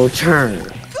 Final turn.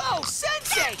 Go,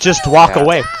 Sensei. Just walk Yeah.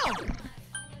 away.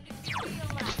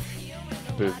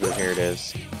 Boo boo, here it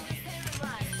is.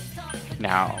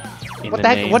 Now, in What the the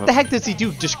heck? name What the of- heck does he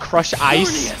do? Just crush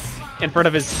ice in front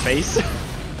of his face?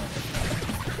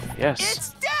 Yes. It's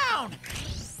down.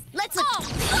 Let's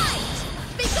fight!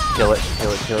 Be gone! Kill it,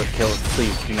 kill it, kill it, kill it.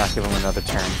 Please do not give him another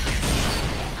turn.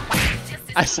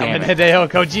 I summoned Damn it. Hideo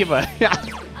Kojima.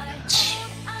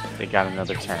 They got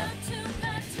another turn.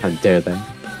 How dare they?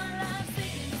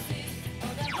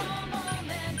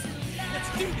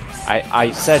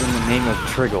 I said in the name of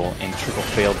Triggle, and Triggle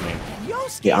failed me.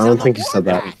 Yosuke's Yeah, I on don't the think you said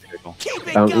that. warpath. Triggle. Keep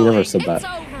it You never going. said that.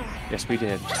 Yes, we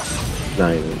did.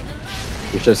 Not even.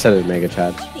 You should have said it in Mega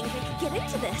Chat. I think I could get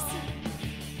into this.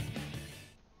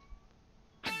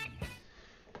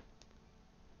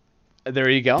 There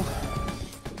you go.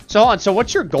 So hold on. So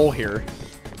what's your goal here?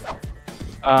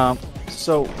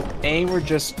 So A, we're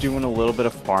just doing a little bit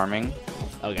of farming,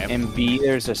 Okay. and B,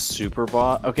 there's a super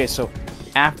boss. Okay, so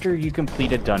after you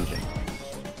complete a dungeon,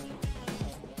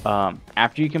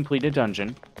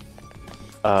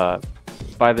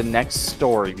 by the next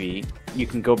story beat, you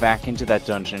can go back into that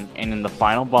dungeon, and in the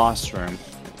final boss room,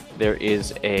 there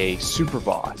is a super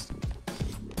boss.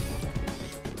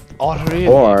 Oh, really?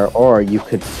 Or you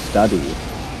could study.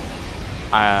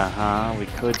 We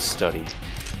could study.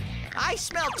 I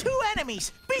smell 2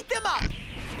 enemies. Beat them up.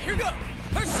 Here go.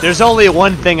 There's only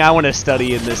one thing I want to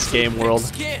study in this game world.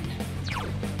 Skin.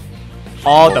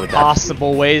 All What the would that be?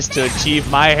 possible ways to achieve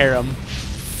my harem.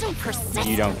 So persistent.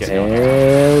 You don't get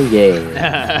Hell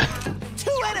yeah. 2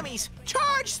 enemies.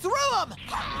 Charge through them.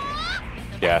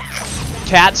 Yeah.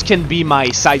 Cats can be my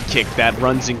sidekick that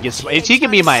runs and gets. She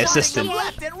can be my assistant.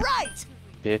 Left and right.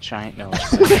 Bitch, I ain't no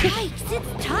Yikes,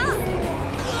 it's tough.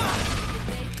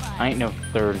 I ain't no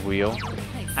third wheel.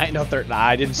 I ain't no third. Nah,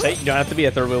 I didn't say you don't have to be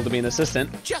a third wheel to be an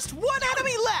assistant. Just 1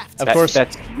 enemy left. Of course.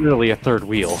 That's really a third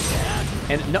wheel.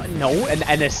 And no,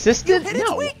 an You assistant. hit its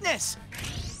No. weakness.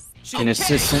 An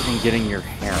assistant in getting your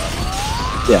harem.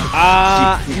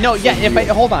 Yeah. No, yeah. If I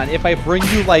hold on, if I bring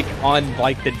you like on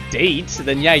like the date,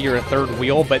 then yeah, you're a third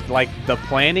wheel. But like the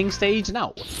planning stage,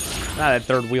 no, not a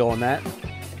third wheel in that.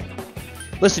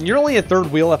 Listen, you're only a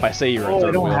third wheel if I say you're a Oh, third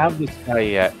I don't wheel. have this guy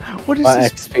yet. What is But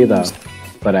this? XP though.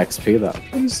 But XP though.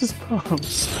 What is this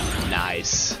pose?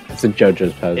 Nice. It's a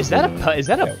JoJo's pose. Is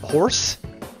that a horse?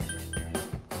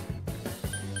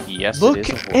 Yes, Look it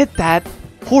is a horse. at that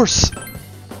horse.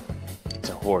 It's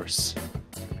a horse.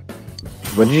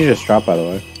 What did you just drop, by the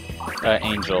way?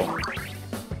 Angel.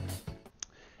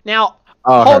 Now,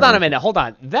 Oh, hold on Herbert. a minute. Hold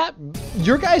on. That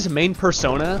your guy's main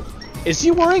persona, is he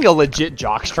wearing a legit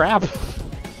jockstrap?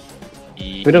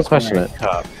 We don't question it.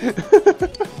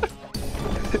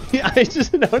 Yeah, I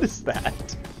just noticed that.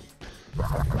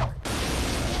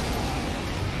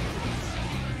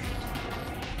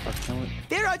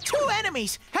 There are 2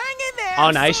 enemies. Hang in there.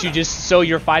 Oh, nice. So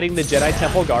you're fighting the Jedi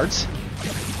Temple guards?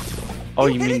 Oh,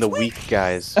 you mean the weak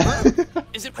guys?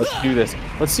 Is it? Let's do this.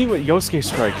 Let's see what Yosuke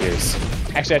Strike is.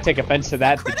 Actually, I take offense to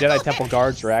that. The Jedi Temple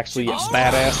guards are actually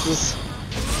badasses.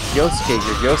 Yosuke,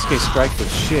 your Yosuke Strike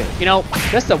was shit. You know,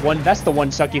 that's the one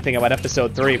sucky thing about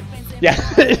episode 3. Yeah.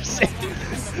 That's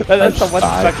the one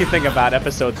sucky thing about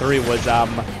episode 3 was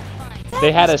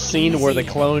they had a scene where the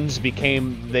clones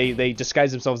became they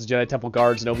disguised themselves as Jedi Temple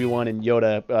guards and Obi-Wan and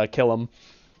Yoda kill them,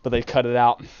 but they cut it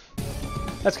out.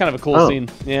 That's kind of a cool scene.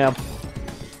 Yeah.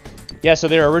 Yeah, so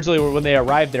they were originally, when they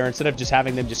arrived there, instead of just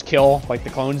having them just kill like the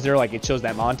clones there, like it shows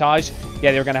that montage,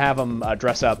 yeah, they were gonna have them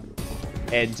dress up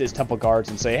and as temple guards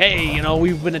and say, hey, you know,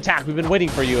 we've been attacked, we've been waiting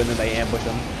for you, and then they ambush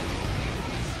them.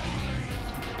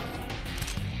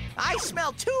 I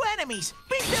smell 2 enemies.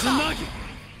 Beat them up.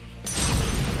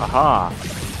 Aha.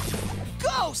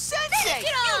 Go, Sensei.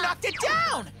 You knocked it Get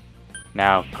down!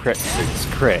 Now crit, please,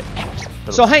 crit.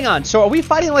 So hang on. So are we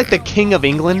fighting like the King of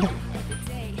England?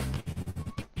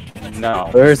 No.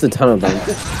 There's a ton of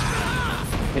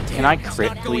them. Can I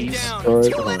crit, please? Or-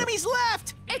 Two enemies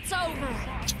left! It's over.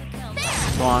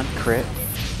 Go on, crit.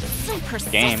 So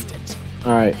persistent. Game.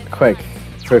 All right, quick.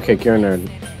 Fruit Cake, you're a nerd.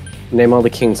 Name all the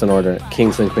kings in order.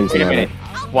 Kings and queens in Wait a order. minute.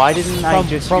 Why didn't I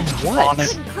just from use what?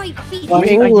 Sonic? Great feat. Why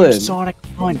didn't I England. use Sonic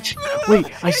Punch?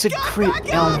 Wait, I said crit.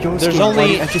 There's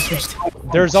only-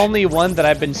 There's only one that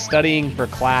I've been studying for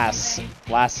class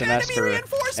last semester,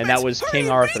 and that was King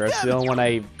Arthur. That's the only one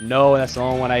I know, and that's the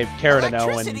only one I care to know,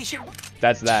 and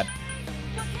that's that.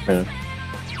 Yeah.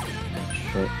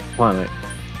 Come on,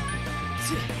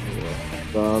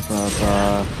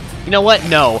 You know what?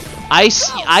 No. I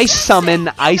summon.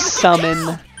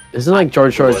 Isn't it like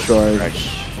George?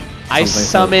 I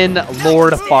summon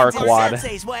Lord Farquaad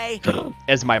Sensei's way.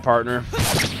 as my partner.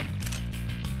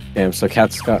 Damn, so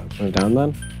Cat's got down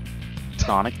then?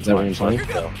 Sonic Is that what you're Punch.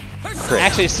 playing?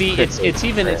 Actually, see, it's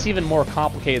even more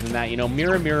complicated than that. You know,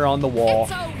 mirror, mirror on the wall.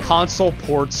 Console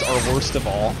ports are worst of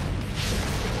all.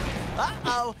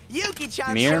 Uh-oh,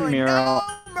 Yuki-chan Mirror, showing mirror no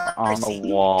on the mercy.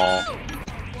 wall.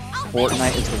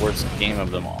 Fortnite is the worst game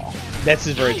of them all. That's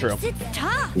very true. It's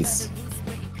tough. He's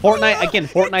Fortnite, again,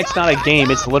 Fortnite's not a game.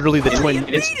 It's literally the twin.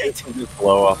 It's Just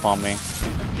blow up on me.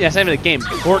 yeah, it's not even a game.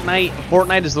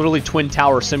 Fortnite is literally Twin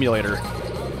Tower Simulator.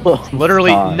 oh,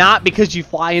 Literally, God. not because you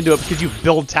fly into it, because you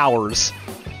build towers.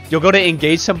 You'll go to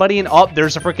engage somebody, and oh,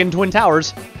 there's a freaking Twin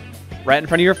Towers right in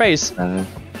front of your face. You know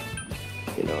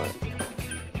what?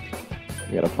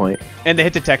 You got a point. And the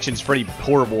hit detection's pretty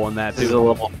horrible on that This is a too.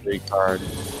 level 3 card.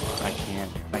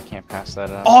 I can't pass that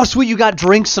up. Oh, sweet! You got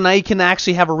drinks, so now you can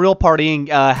actually have a real party and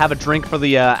have a drink for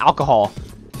the alcohol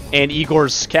and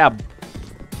Igor's cab.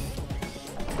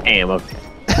 Damn, okay.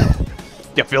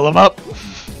 You fill them up.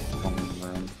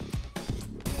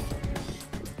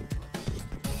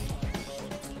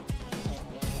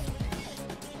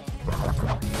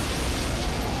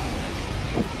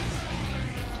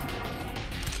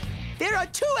 There are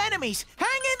two enemies. Hang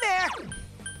in there.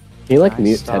 Can you like Nice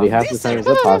mute stuff. Teddy half the time? Is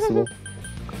that possible?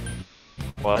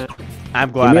 What? I'm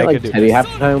Can glad you I mute like could do Teddy this. half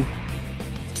the time?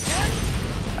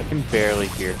 I can barely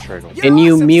hear Turtle. You're Can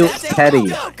you awesome, mute Sensei. Teddy?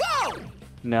 Go, go, go.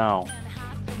 No,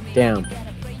 Damn.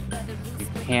 you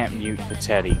can't mute the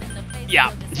Teddy.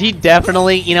 Yeah, he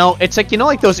definitely. You know, it's like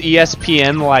like those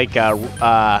ESPN like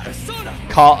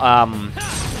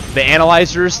the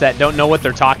analyzers that don't know what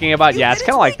they're talking about. Yeah, it's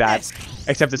kind of like that,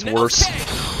 except it's worse.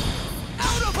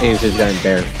 And he's just giant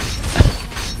bear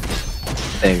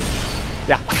thing.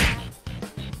 Yeah.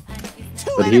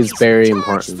 Two But he's enemies. very Charge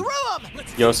important. through 'em.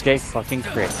 Yosuke, fucking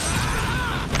crit.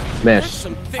 Mish.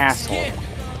 Asshole. Persona.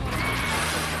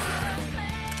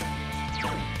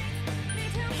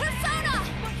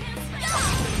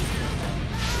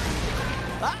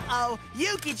 Uh-oh,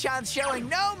 Yuki-chan's showing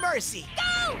no mercy.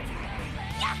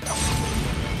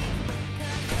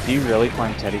 Do you really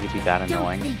find Teddy to be that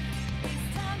annoying?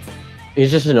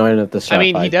 He's just annoying at the start. I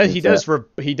mean, he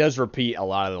does repeat a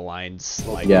lot of the lines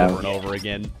like Yeah. over and over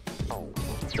again.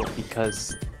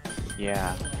 Because,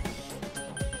 yeah.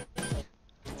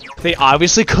 They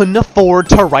obviously couldn't afford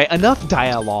to write enough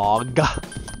dialogue. I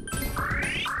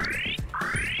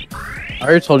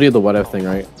already told you the what if thing,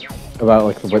 right? About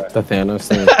like the Thanos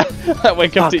thing. I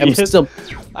wake up to I'm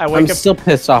still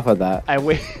pissed off at that. I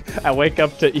wake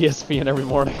up to ESPN every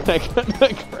morning. I couldn't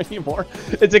agree anymore.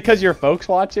 Is it because your folks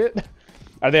watch it?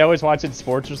 Are they always watching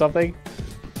sports or something?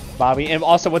 Bobby, and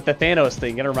also with the Thanos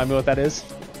thing, you gonna remind me what that is?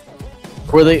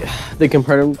 Where they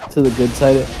compared him to the good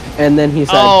side, and then he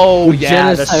said, Oh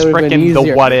yeah, the genocide would've been frickin' the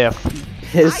easier." what if. I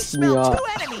Pissed me smell off. two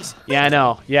enemies. Yeah, I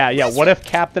know. Yeah. What if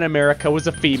Captain America was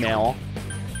a female?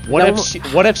 What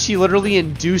if she literally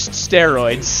induced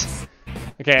steroids?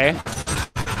 Okay.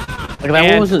 Like that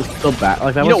one wasn't so bad.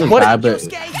 Like that You know, wasn't what bad, if-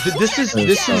 but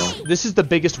This is the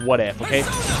biggest what if, okay?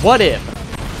 What if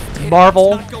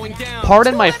Marvel,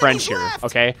 pardon my French here,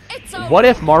 okay? What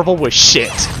if Marvel was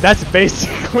shit? That's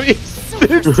basically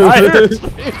the entire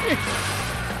thing.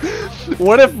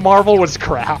 What if Marvel was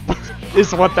crap?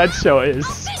 Is what that show is.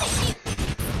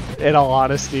 In all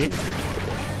honesty.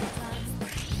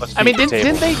 I mean,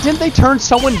 didn't they turn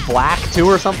someone black too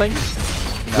or something?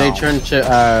 they turned to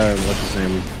what's his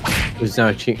name? Who's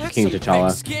now King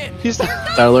T'Challa. He's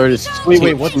Star Lord is King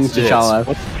T'Challa.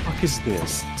 What the fuck is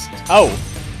this? oh.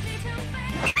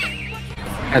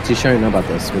 Actually, sure you know about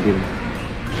this. We'll give him.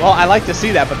 Well, I like to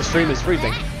see that, but the stream is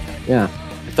freezing. Yeah,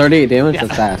 38 damage. Yeah.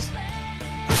 That's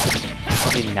fast.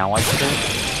 Okay, now I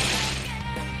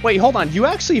can. Wait, hold on. You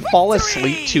actually fall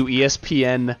asleep to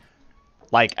ESPN,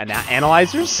 like,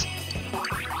 analyzers?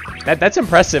 That's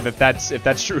impressive if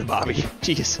that's true, Bobby.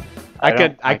 Jeez,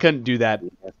 I couldn't do that.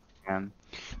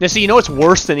 Now, see, you know what's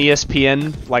worse than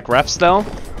ESPN like refs though?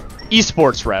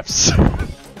 Esports refs.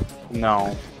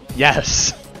 No.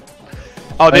 Yes.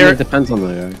 Oh, I mean, it depends on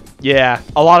the guy. Yeah,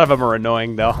 a lot of them are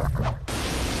annoying though.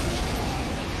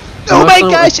 Oh my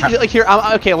gosh! Like here,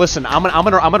 okay. Listen, I'm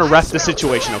gonna ref the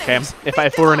situation, okay?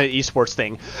 If we're in an esports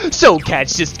thing, so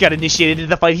Cats just got initiated into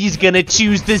the fight. He's gonna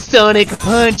choose the Sonic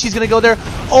Punch. He's gonna go there.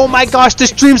 Oh my gosh! The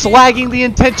stream's lagging. The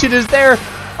intention is there.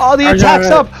 Oh, the attack's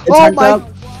up. Oh my.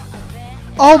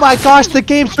 Oh my gosh! The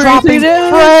game's dropping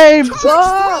frames.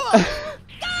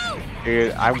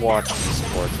 Dude, I watch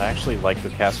sports. I actually like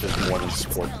the casters more than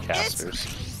sportcasters.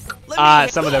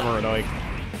 Some of them are annoying.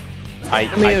 I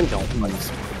don't like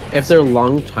sports. If they're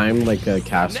long time like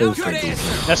casters, they're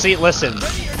decent. Now see, listen,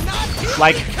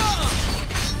 like,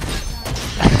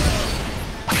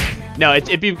 no,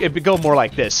 it'd go more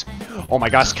like this. Oh my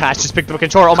gosh, Cash just picked up a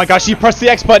controller. Oh my gosh, he pressed the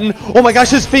X button. Oh my gosh,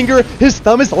 his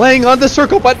thumb is laying on the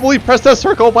circle button. Will he press the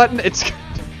circle button? It's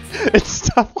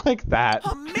stuff like that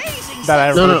that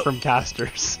I've heard from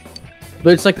casters.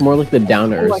 But it's like more like the down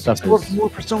to earth stuff. More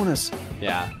personas.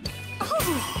 Yeah.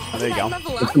 Oh, there you go.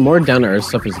 It's more down to earth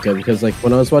stuff is good because like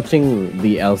when I was watching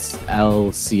the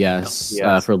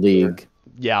LCS for League,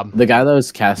 yeah, the guy that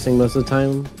was casting most of the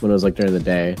time when it was like during the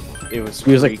day, he was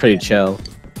like pretty chill.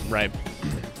 Right.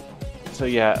 So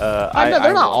yeah,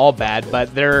 they're not all bad, but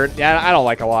I don't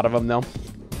like a lot of them though.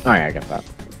 Oh yeah, I get that.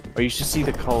 Or you should see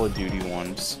the Call of Duty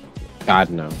ones. God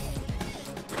no.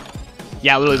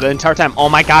 Yeah, literally the entire time. Oh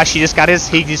my gosh, he just got his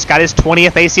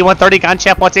 20th AC-130 gun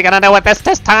chip. What's he gonna do with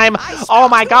this time? Oh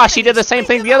my gosh, he did the same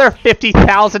thing the other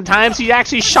 50,000 times. He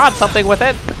actually shot something with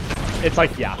it. It's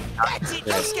like, yeah.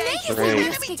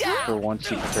 Great. For once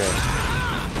he crit.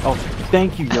 Oh,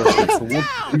 thank you, Yoshi. For once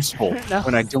useful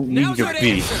when I don't need to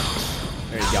be.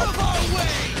 There you go.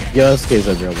 Yosuke's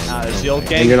a real one. There's the old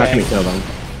gang. And you're not gonna kill them.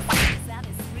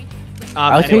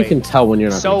 I like how you can tell when you're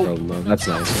not gonna kill them though. That's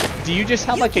nice. Do you just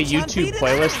have like a YouTube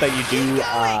playlist that you do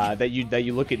that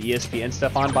you look at ESPN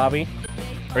stuff on, Bobby?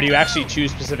 Or do you actually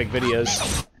choose specific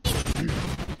videos?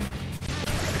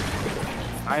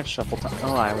 I have shuffle time.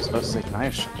 Oh, I was supposed to say I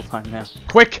have shuffle time now.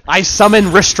 Quick! I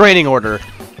summon restraining order.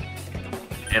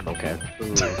 Yeah, okay.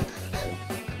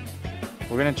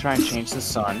 We're gonna try and change the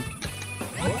sun.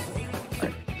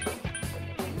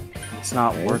 It's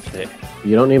not worth it.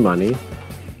 You don't need money.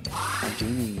 I do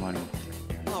need money.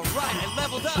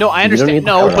 No, I understand.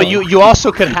 No, but you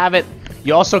also could have it.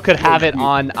 You also could have it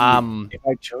on. If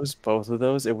I chose both of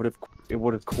those, it would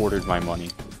have quartered my money.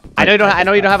 I know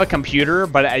you don't have a computer,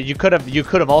 but you could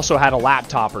have also had a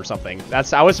laptop or something.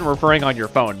 I wasn't referring on your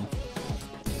phone.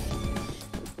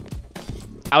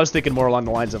 I was thinking more along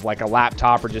the lines of like a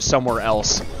laptop or just somewhere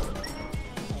else.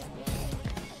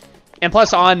 And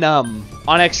plus on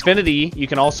Xfinity, you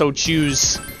can also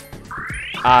choose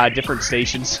different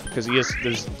stations because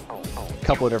there's a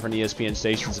couple of different ESPN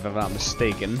stations if I'm not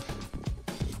mistaken.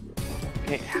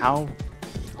 Okay, how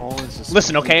tall is this?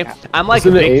 Listen, okay, I'm like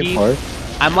Vicky.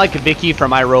 I'm like Vicky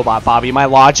from iRobot, Bobby. My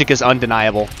logic is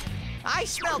undeniable. I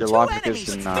smell Your two logic enemies.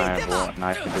 is deniable, and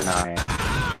I can deny it.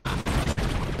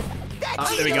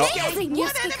 There we go.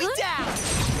 One enemy down.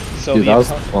 So Dude, that was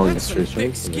the longest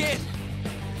race.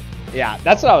 yeah,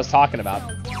 that's what I was talking about.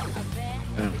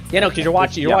 Yeah, no, because you're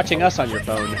watching us on your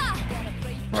phone.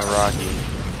 Or Rocky.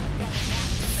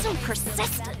 So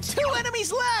persistent. Two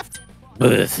enemies left.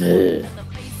 Yikes,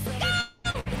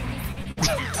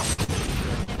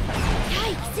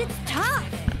 it's tough.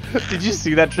 Did you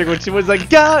see that trick when she was like,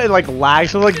 "Go!" and like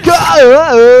lagged? She was like,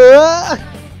 "Go!"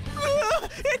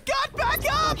 It got back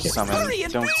up. Summon. Hurry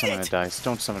and Don't beat summon it. a dice.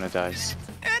 Don't summon a dice.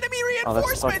 Enemy Oh, that's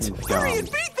reinforcements. fucking Hurry dumb.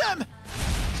 and beat them.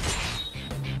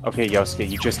 Okay, Yosuke,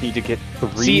 you just need to get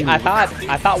 3. See, I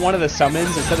thought one of the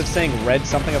summons, instead of saying red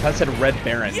something, I thought it said Red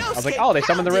Baron. I was like, oh, they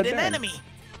summoned the Red An Baron. enemy.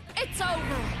 It's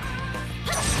over.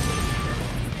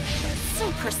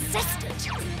 So persistent.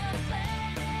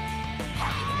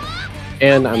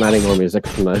 And I'm adding more music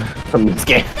from this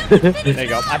game. There you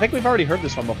go. I think we've already heard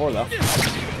this one before, though.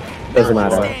 Doesn't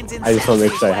matter. I just want to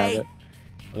make sure I have it.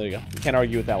 There you go. You can't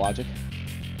argue with that logic.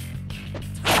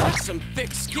 Some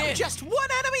thick skin. Just one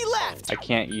enemy left. I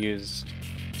can't use.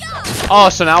 Oh,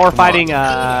 so now we're fighting.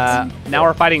 Now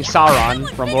we're fighting Sauron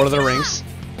from Lord of the Rings.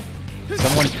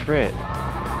 Someone crit.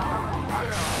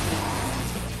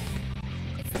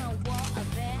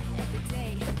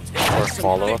 Or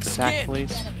follow-up attack,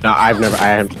 please. No, I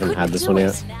haven't had this one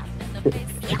yet.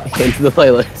 Into the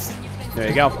playlist. There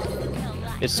you go.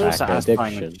 It's so Back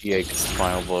satisfying when addiction. GA gets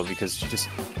final blow because you just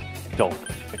don't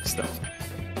fix them.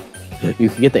 You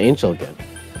can get the angel again.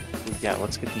 Yeah,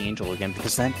 let's get the angel again,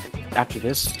 because then, after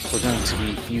this, we're going to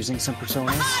be using some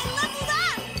personas.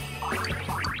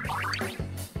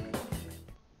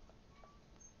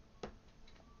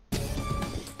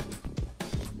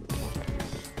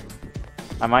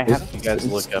 I might have you guys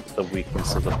look up the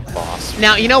weakness of the boss.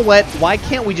 Now, you know what? Why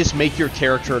can't we just make your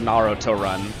character Naruto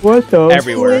run What the?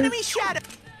 everywhere? Enemy shadow.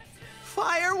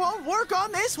 Fire won't work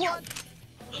on this one.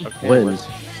 Okay, Wind. let's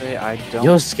say I don't.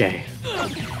 Yosuke.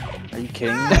 Are you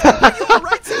kidding me? Are you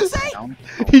alright, Sensei?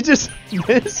 He just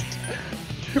missed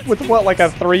with what, like a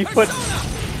 3-foot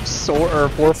sword or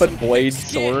 4-foot blade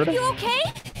sword? You okay?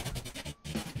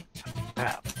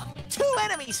 2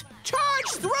 enemies. Charge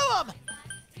through them.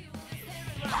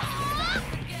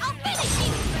 I'll finish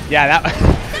you. Yeah,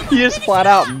 that he just flat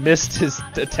out missed his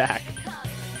attack.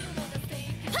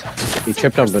 He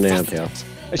tripped on banana peel.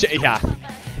 Yeah.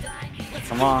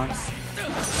 Come on.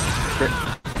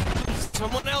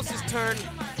 Someone else's turn.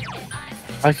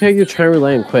 Why can't you try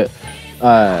relay and quit?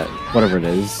 Whatever it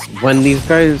is. When these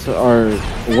guys are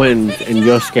wind and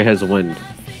Yosuke has wind.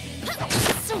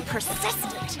 So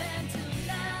persistent.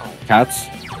 Cats?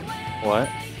 What?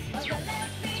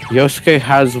 Yosuke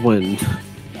has wind.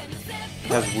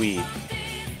 Has weed.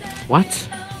 What?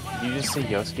 You just say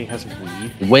Yosuke has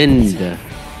weed? Wind.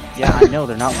 Yeah, I know,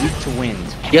 they're not weak to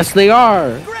wind. Yes, they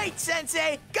are. Great,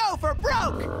 Sensei. Go for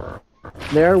broke.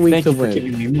 They're weak Thank to you for wind.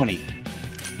 giving me money.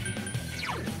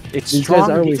 It's These strong guys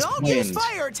are against Don't use wind.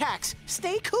 fire attacks.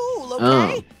 Stay cool,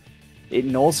 okay? Oh. It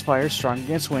nulls fire, strong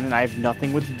against wind, and I have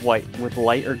nothing with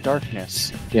light or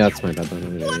darkness. Yeah, that's my bad. Then.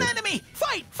 I'm an One idiot. enemy.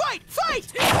 Fight, fight,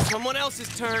 fight. Someone else's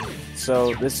turn.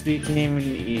 So this became an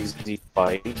easy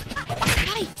fight.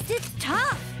 Yikes, it's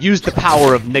tough. Use the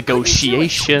power of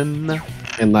negotiation.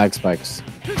 And lag spikes.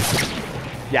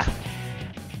 Yeah.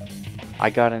 I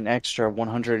got an extra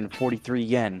 143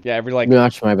 yen. Yeah, every like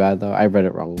That's my bad though. I read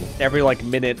it wrong.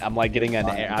 minute I'm like getting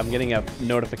a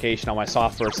notification on my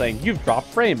software saying you've dropped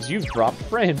frames, you've dropped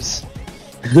frames.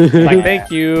 Like, thank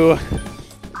you.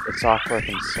 The software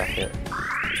can suck it.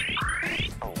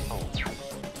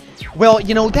 Well,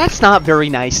 you know, that's not very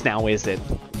nice now, is it?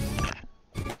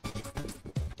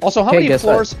 Also, how Hey, many guess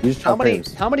what? floors Use top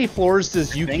frames. how many floors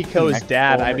does think the Yukiko's next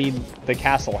dad, floor- I mean the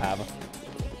castle, have?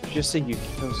 Just say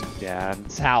Yukiko's dad.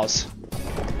 His house.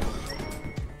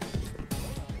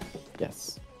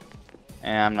 Yes.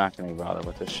 And I'm not gonna bother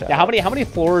with this shit. Yeah, how many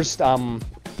floors I thought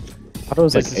it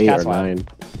was This like is 8 or Catsrock. 9.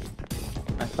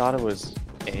 I thought it was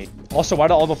 8. Also, why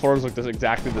do all the floors look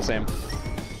exactly the same?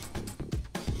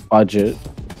 Budget.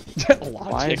 Why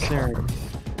Logic. is there? Okay,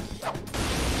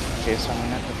 so I'm gonna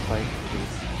have to fight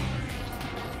these.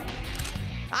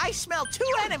 I smell 2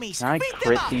 enemies. Can I Beat them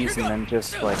crit up. these and then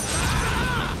just like?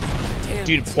 Damn,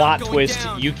 Dude, it's plot not going twist,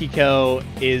 down. Yukiko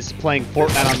is playing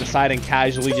Fortnite on the side and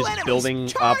casually Two just enemies, building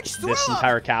up charge through this 'em.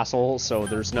 entire castle, so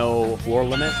there's no floor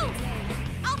limit.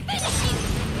 I'll finish you.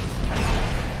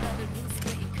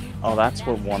 Oh, that's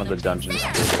where one of the dungeons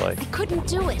is like. I couldn't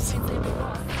do it.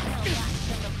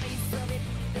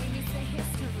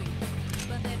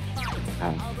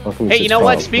 Welcome Hey, to you know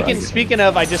what? 12, Speaking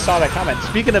of, I just saw that comment.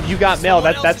 Speaking of, you got mail.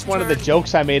 That's one of the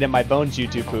jokes I made in my Bones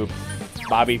YouTube poop,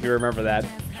 Bobby. If you remember that.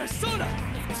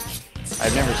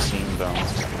 I've never seen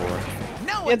Bones before.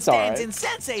 No one It's stands alright. in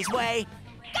Sensei's way.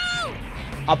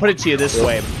 I'll put it to you this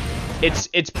way. It's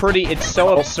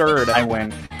so absurd. I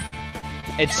win.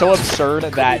 It's so absurd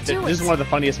that do this is it. one of the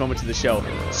funniest moments of the show.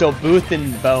 So Booth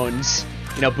and Bones,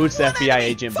 you know, Booth's the FBI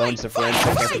agent, Bones the forensic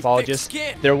anthropologist.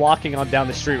 They're walking on down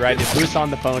the street, right? And Booth's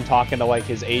on the phone talking to like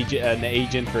his agent, an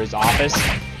agent for his office,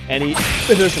 and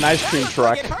there's an ice cream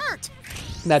truck Get hurt.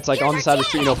 that's like on the side of the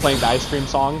street, you know, playing the ice cream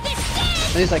song.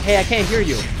 And he's like, "Hey, I can't hear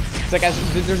you." It's like,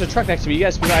 "There's a truck next to me. You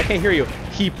guys, I can't hear you."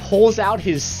 He pulls out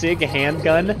his SIG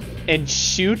handgun and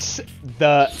shoots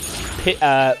the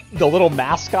little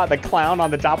mascot, the clown,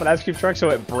 on the top of the ice cream truck, so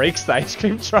it breaks the ice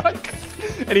cream truck.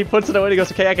 And he puts it away and he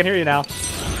goes, "Okay, I can hear you now."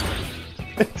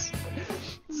 This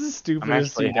is the I'm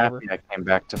stupidest actually thing ever. happy I came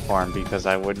back to farm because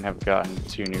I wouldn't have gotten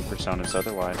 2 new personas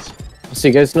otherwise. So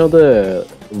you guys know the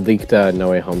leaked No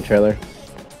Way Home trailer?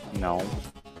 No.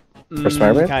 For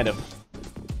Spider-Man? Kind of.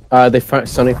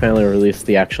 Sony finally released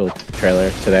the actual trailer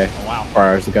today, Oh, wow. 4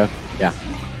 hours ago. Yeah,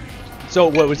 So,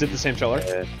 what was it? The same trailer?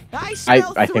 I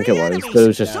think it was, but it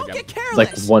was just Don't get like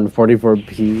careless.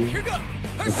 144p.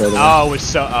 Oh, it was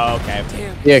so. Oh, okay.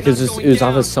 Yeah, because it was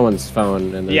off of someone's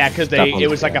phone, and Yeah, because stuff on it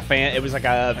was the- like a fan. It was like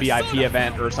a VIP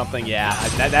event or something. Yeah,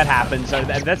 that happens.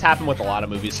 That's happened with a lot of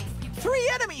movies. 3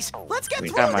 enemies. Let's I get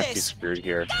think I through might be this. screwed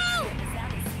here.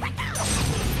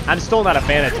 I'm still not a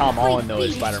fan of Tom Holland though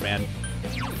as Spider-Man.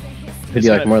 Who do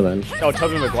you like more than? Oh,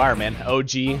 Tobey Maguire, man.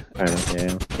 OG. I don't know,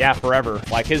 yeah. Yeah, forever.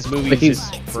 Like his movies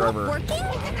just forever.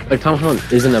 Like Tom Holland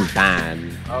isn't a bad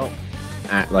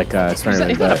Spider-Man.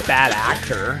 He's not a bad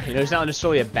actor. You know, he's not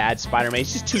necessarily a bad Spider-Man.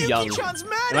 He's just too young. In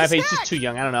my opinion, he's just too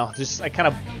young. I don't know. Just like kind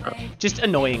of, just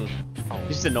annoying.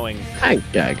 He's just annoying. I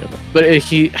get it. But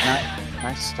Can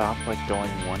I stop like going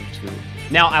 1-2?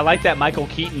 Now I like that Michael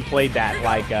Keaton played that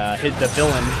like the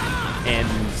villain in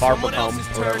Far From Home,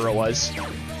 or whatever it was.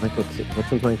 What's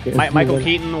his name? Michael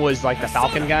Keaton was like the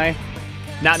Falcon guy.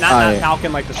 Not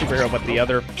Falcon like the superhero, but the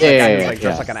other guy who's like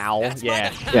dressed like an owl.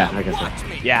 Yeah. Yeah, I guess so.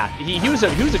 Yeah, he was a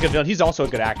good villain. He's also a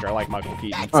good actor. I like Michael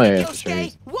Keaton. Oh yeah, for sure.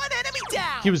 One enemy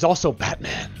down. He was also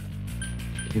Batman.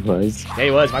 He was. Yeah,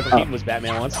 he was. Michael Keaton was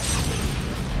Batman once.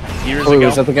 Years Oh, ago.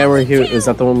 was that the guy where is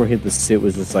that the one where the suit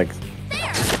was just like?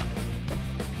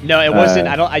 No, it wasn't.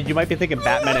 You might be thinking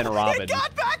Batman and Robin.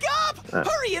 God, back up!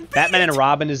 Hurry and Batman and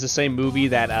Robin is the same movie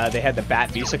that they had the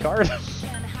Bat Visa card.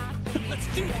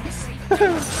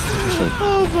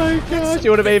 Oh my gosh! It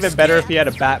would have been even better if he had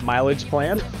a Bat mileage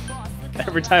plan.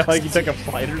 Every time like he took a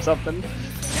flight or something.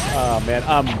 Oh man.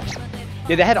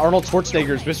 Yeah, they had Arnold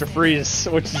Schwarzenegger as Mr. Freeze,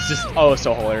 which is just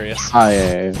so hilarious. Oh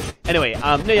yeah. Anyway,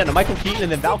 no, Michael Keaton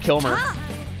and then Val Kilmer.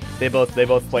 They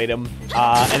both played him,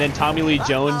 and then Tommy Lee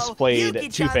Jones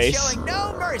played Two-Face,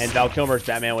 and Val Kilmer's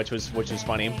Batman, which was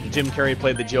funny. Jim Carrey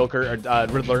played the Joker, or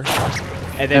Riddler,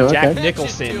 and then Jack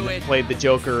Nicholson played the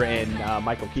Joker in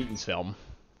Michael Keaton's film.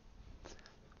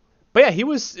 But yeah, he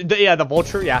was the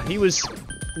Vulture. Yeah, he was.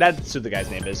 That's who the guy's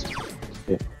name is.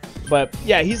 Yeah. But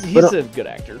yeah, he's a good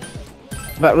actor.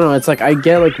 But no, it's like I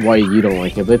get like why you don't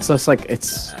like it, but it's just like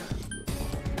it's.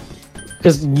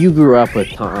 Because you grew up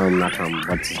with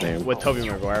what's his name? With Tobey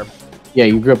Maguire. Yeah,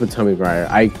 you grew up with Tobey Maguire.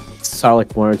 I saw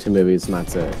like 1 or 2 movies and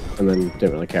that's it, and then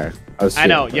didn't really care. I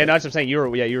know. Yeah, no, that's what I'm saying. You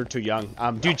were too young.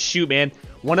 Dude, shoot, man.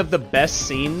 One of the best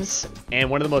scenes and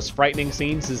one of the most frightening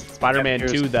scenes is Spider-Man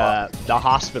 2, the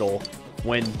hospital,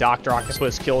 when Dr.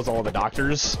 Octopus kills all the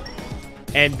doctors.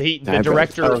 And the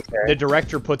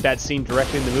director put that scene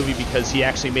directly in the movie because he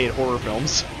actually made horror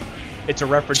films. It's a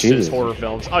reference to his horror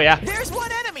films. Oh yeah. There's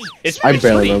one enemy. It's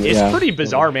pretty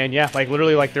bizarre, man. Yeah, like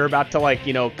literally, like they're about to like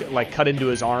cut into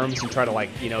his arms and try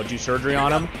to do surgery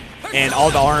on him, and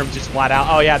all the arms just flat out.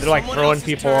 Oh yeah, they're like throwing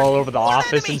people all over the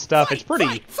office and stuff. It's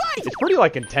pretty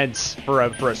like intense for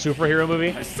a superhero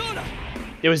movie.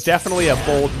 It was definitely a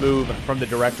bold move from the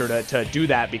director to do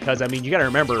that because I mean you got to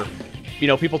remember.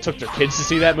 People took their kids to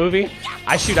see that movie.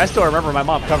 I still remember my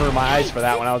mom covering my eyes for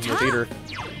that when I was in the theater.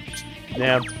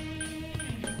 Yeah.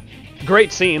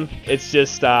 Great scene. It's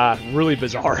just really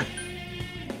bizarre.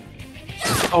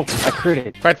 Oh, I crit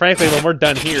it. Quite frankly, when we're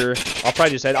done here, I'll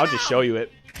just show you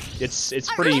it. It's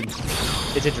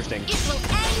interesting.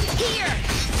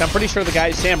 So I'm pretty sure the guy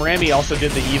Sam Raimi also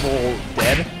did the Evil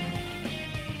Dead.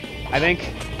 I think,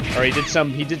 or he did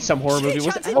some horror movie.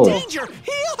 Was it?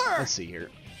 Let's see here.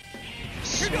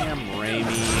 Sam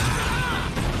Raimi.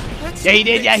 Yeah, he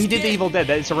did. Yeah, he did the Evil Dead.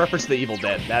 It's a reference to the Evil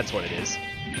Dead. That's what it is.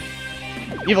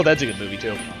 Evil Dead's a good movie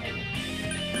too.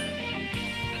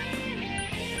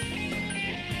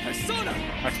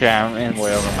 Okay, I'm in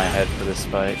way over my head for this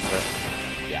fight, but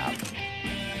yeah,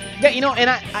 and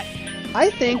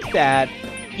I think that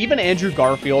even Andrew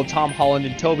Garfield, Tom Holland,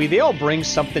 and Tobey, they all bring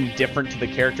something different to the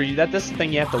character. That's the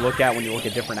thing you have to look at when you look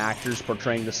at different actors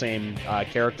portraying the same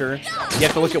character. You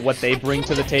have to look at what they bring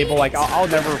to the table. Like, I'll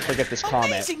never forget this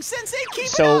comment.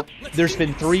 So, there's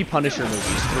been 3 Punisher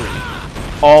movies,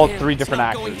 all 3 different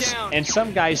actors. And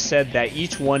some guys said that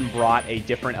each one brought a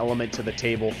different element to the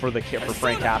table for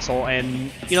Frank Castle.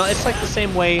 And, it's like the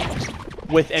same way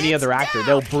with any other actor.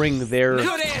 They'll bring their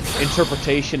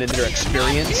interpretation and their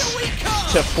experience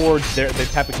to forge the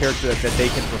type of character that they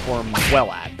can perform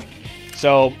well at.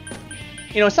 So,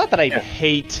 it's not that I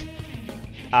hate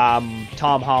Tom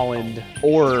Holland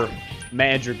or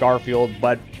Andrew Garfield,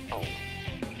 but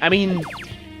I mean,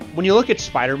 when you look at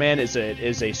Spider-Man as a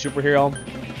superhero,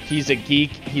 he's a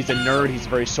geek, he's a nerd, he's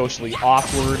very socially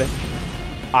awkward.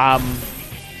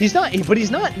 He's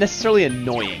not necessarily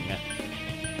annoying.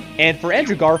 And for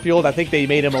Andrew Garfield, I think they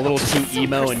made him a little too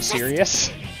emo and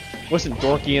serious. Wasn't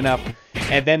dorky enough.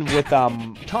 And then with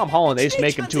Tom Holland, they just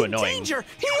make him too annoying.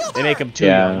 They make him too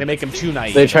young. They make him too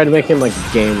naive. They try to make him like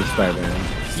game Spider-Man.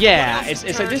 Yeah, it's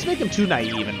like they just make him too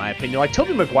naive in my opinion. Like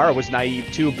Tobey Maguire was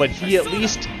naive too, but he at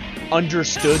least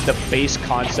understood the base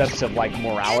concepts of like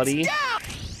morality.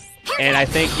 And I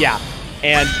think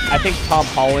Tom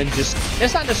Holland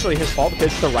it's not necessarily his fault because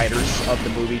it's the writers of the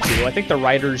movie too. I think the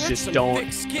writers just don't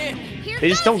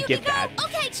get that.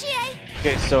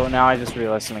 Okay, so now I just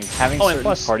realized something. Having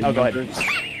certain party members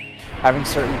having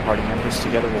certain party members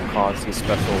together will cause these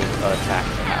special attacks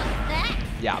to happen.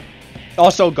 Yeah.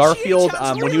 Also, Garfield,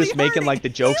 when he was making like the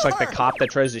jokes, like the cop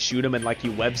that tries to shoot him and like he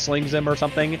web slings him or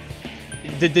something,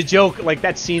 the joke, like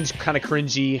that scene's kind of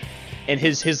cringy, and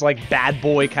his like bad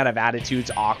boy kind of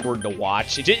attitude's awkward to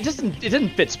watch. It doesn't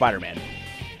fit Spider-Man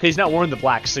because he's not wearing the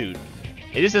black suit.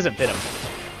 It just doesn't fit him.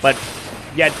 But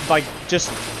yeah, like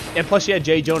just. And plus, you had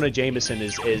J. Jonah Jameson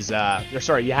you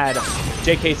had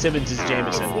J.K. Simmons as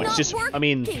Jameson, which just, I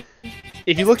mean,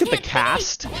 if you look at the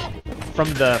cast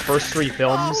from the first 3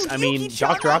 films, I mean,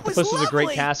 Dr. Octopus was a great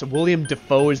cast. William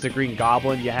Dafoe is the Green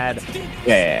Goblin. You had,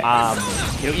 you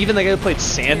know, even the guy who played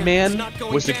Sandman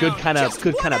was a good kind of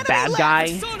bad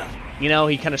guy. You know,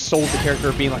 he kind of sold the character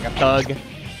of being like a thug.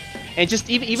 And just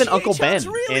even Uncle Ben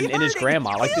and his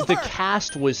grandma, like the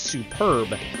cast was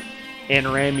superb. And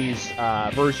Raimi's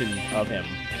version of him.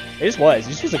 It just was.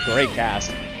 This was a great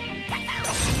cast.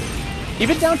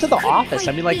 Even down to The Office.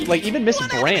 I mean, like even Miss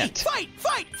Brandt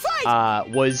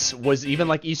was even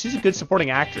like she's a good supporting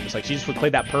actress. Like she just would play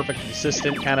that perfect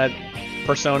assistant kind of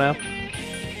persona.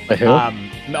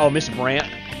 Who? Miss Brandt,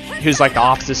 who's like the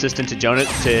office assistant to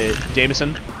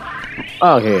Jameson.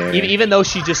 Oh, okay. Even though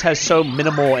she just has so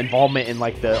minimal involvement in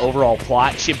like the overall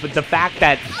plot, but the fact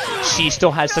that she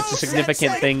still has such a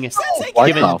significant thing,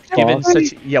 given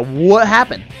such what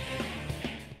happened?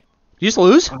 You just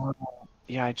lose?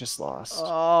 Yeah, I just lost.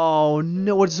 Oh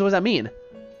no! What does that mean?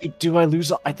 Do I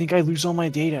lose? I think I lose all my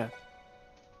data.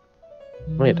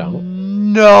 No, you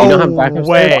don't. No you don't have backup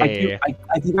way.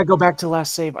 I think I go back to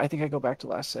last save. I think I go back to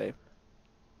last save.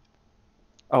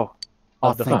 Oh.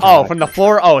 From the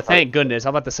floor? Oh, thank goodness. I'm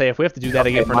about to say, if we have to do that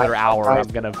again for another hour, I'm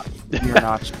gonna... You're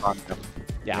not strong.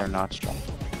 Yeah. You're not strong.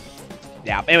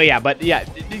 Yeah, anyway, yeah, but yeah,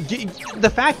 the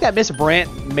fact that Miss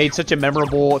Brandt made such a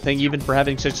memorable thing, even for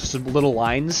having such little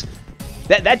lines,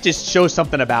 that just shows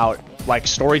something about, like,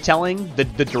 storytelling, the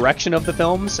direction of the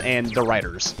films, and the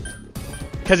writers.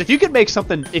 Because if you can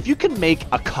make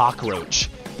a cockroach,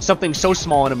 something so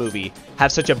small in a movie,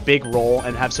 have such a big role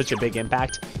and have such a big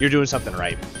impact, you're doing something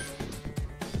right.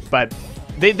 But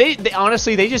they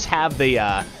honestly, they just have the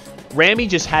Raimi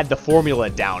just had the formula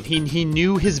down. He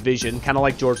knew his vision, kind of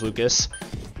like George Lucas,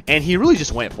 and he really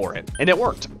just went for it, and it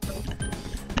worked.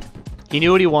 He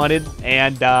knew what he wanted,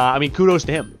 and I mean, kudos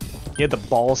to him. He had the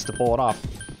balls to pull it off.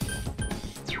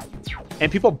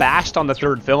 And people bashed on the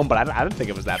 3rd film, but I didn't think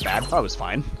it was that bad. I thought it was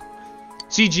fine.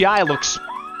 CGI looks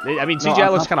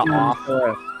kind of off.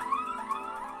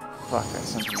 Fuck,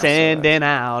 Sending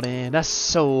out in a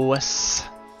sauce.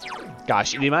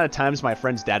 Gosh, the amount of times my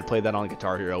friend's dad played that on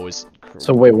Guitar Hero was...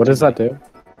 So wait, what does that do?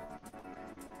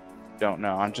 Don't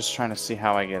know. I'm just trying to see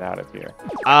how I get out of here.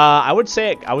 I was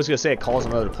gonna say it calls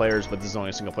on other players, but this is only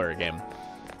a single player game,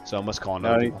 so I must call on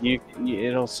other people.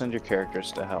 It'll send your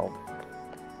characters to hell.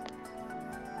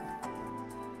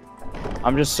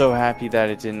 I'm just so happy that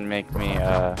it didn't make me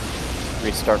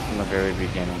restart from the very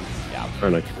beginning. Yeah.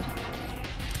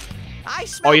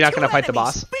 Oh, you're not gonna fight the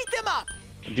boss? Beat them up.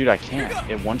 Dude, I can't.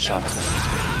 It one-shots me.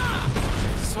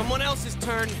 Someone else's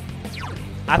turn.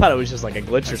 I thought it was just like a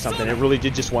glitch or something. It really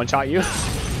did just one-shot you?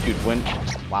 Dude, when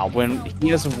he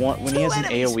has an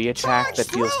AoE attack that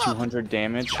deals 200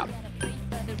 damage,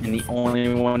 and the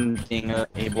only one being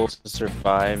able to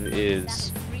survive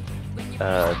is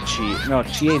Chi. No,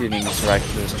 Chi didn't even survive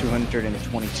because it was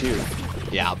 222.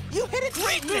 Yeah. You hit it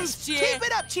greatness. Keep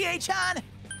it up, Chie-chan.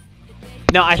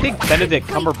 No, I think Benedict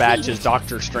Cumberbatch as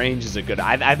Doctor Strange is a good...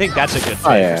 I think that's a good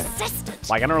thing. Oh, yeah.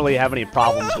 Like, I don't really have any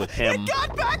problems with him.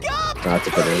 Got back up. That's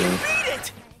a good idea. Beat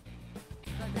it.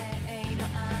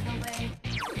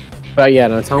 But yeah,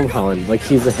 no, Tom Holland, like,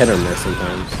 he's a hit or miss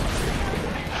sometimes.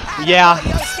 Yeah.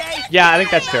 Yeah, I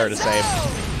think that's fair to say.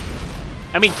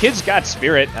 I mean, kid's got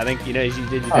spirit. I think, you know,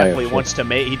 he definitely wants to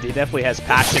make... He definitely has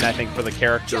passion, I think, for the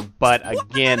character. But,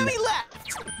 again,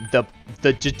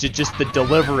 just the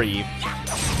delivery...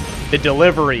 The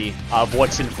delivery of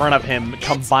what's in front of him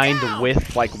combined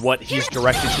with, like, what he's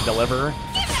directed to deliver.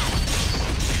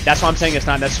 That's why I'm saying it's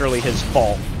not necessarily his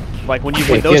fault. Like, when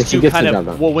those two kind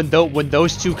of... Well, when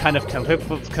those two kind of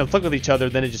conflict with each other,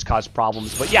 then it just causes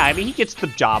problems. But, yeah, I mean, he gets the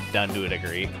job done to a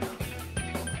degree.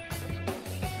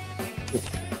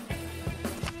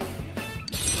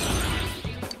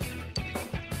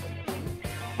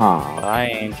 Aw, Bye,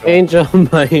 Angel. Angel,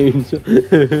 my angel.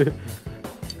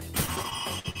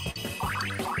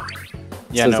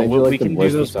 Yeah, Says no, Angel we like the can do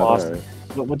voice this of boss. Shadow.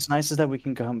 But what's nice is that we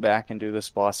can come back and do this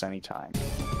boss anytime.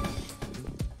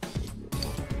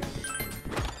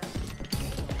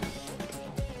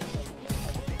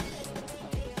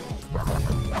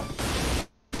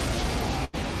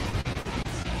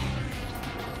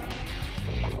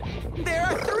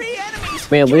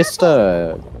 mean, at least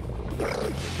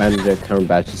Benedict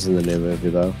Cumberbatch is in the new movie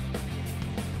though.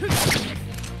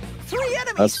 3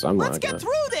 enemies. I'm Let's not get gonna.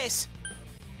 through this.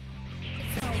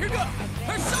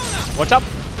 What's up?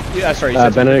 Yeah, sorry. You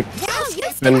said Benedict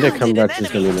Found an Cumberbatch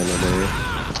is enemy. gonna be in the new movie.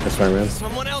 That's Spider-Man.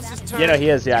 Someone else's turn. yeah, no, he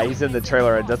is. Yeah, he's in the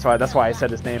trailer. That's why I said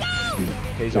his name.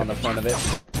 He's on the front of it.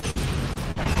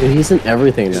 Yeah, he's in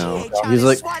everything now. He's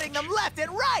like, swatting them left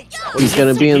and right. he's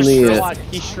gonna be in the.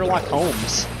 He's Sherlock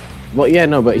Holmes. Well, yeah,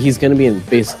 no, but he's gonna be in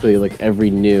basically like every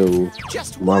new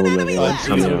Just one Marvel enemy movie left.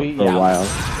 coming out movie, for yeah. a while.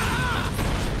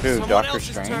 Who, Someone Doctor else's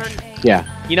Strange? turn. Yeah.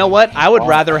 You know what? I would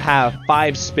rather have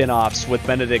 5 spin-offs with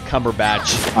Benedict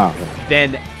Cumberbatch Oh.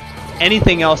 than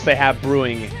anything else they have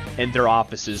brewing in their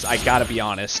offices. I gotta be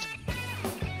honest.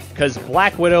 Because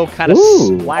Black Widow kind of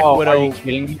Ooh. Black Are Widow you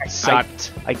kidding me?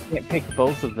 sucked. I can't pick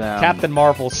both of them. Captain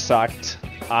Marvel sucked.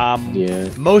 Yeah.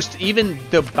 Even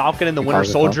the Falcon and the Winter Because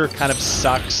of Soldier kind of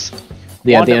sucks.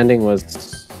 Yeah, the Wanda- ending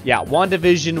was. Yeah,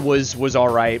 WandaVision was all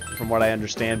right from what I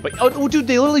understand. But oh, dude,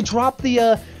 they literally dropped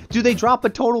the they drop a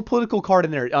total political card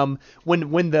in there. When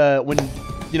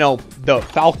you know the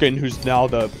Falcon, who's now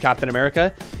the Captain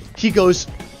America, he goes,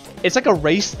 it's like a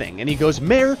race thing, and he goes,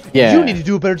 Mayor, Yeah. you need to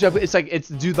do a better job.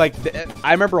 Dude, like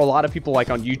I remember a lot of people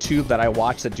like on YouTube that I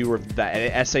watched that do the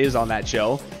essays on that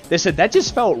show. They said that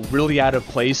just felt really out of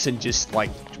place and just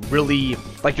like really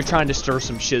like you're trying to stir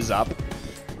some shiz up.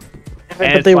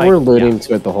 And But they it's like, were alluding yeah.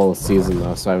 to it the whole season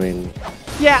though, so I mean.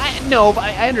 Yeah,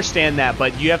 I understand that,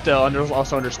 but you have to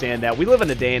also understand that we live in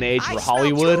a day and age where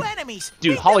Hollywood,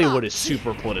 dude, Hollywood is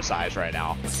super politicized right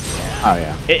now. Oh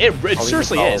yeah. It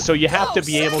seriously is. So you have to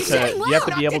be able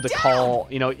to call,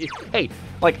 you know, hey,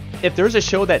 like if there's a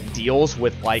show that deals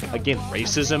with like again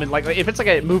racism and like if it's like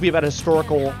a movie about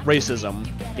historical racism,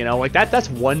 you know, like that's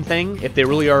one thing. If they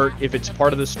really are, if it's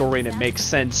part of the story and it makes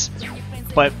sense,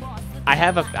 but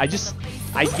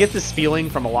I get this feeling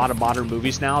from a lot of modern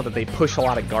movies now that they push a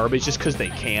lot of garbage just because they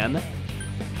can,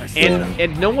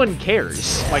 and no one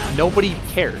cares. Like nobody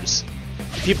cares.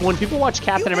 When people watch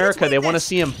Captain America, they want to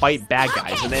see him fight bad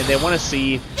guys, and they want to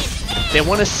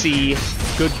see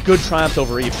good triumph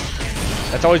over evil.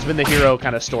 That's always been the hero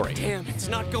kind of story.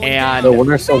 And The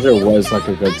Winter Soldier was like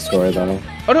a good story though.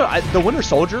 oh no, the Winter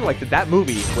Soldier, like that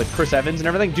movie with Chris Evans and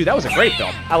everything, dude, that was a great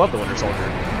film. I love the Winter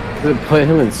Soldier. It put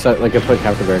him in such like it put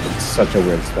Captain America in such a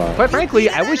weird spot. Quite frankly,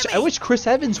 I wish Chris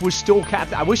Evans was still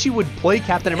Captain. I wish he would play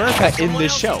Captain America in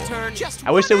this show. I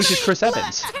wish it was just Chris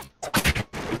Evans.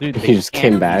 Dude, He just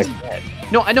came back.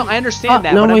 No, I know, I understand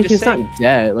that. No, but I'm like just he's saying, not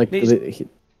dead. Like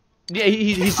yeah,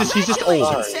 he's just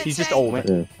old. He's just old.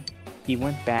 yeah. He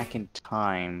went back in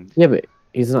time. Yeah, but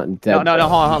he's not dead. No,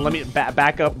 hold on. Let me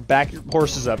back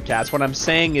horses up, Cats. What I'm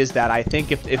saying is that I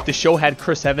think if the show had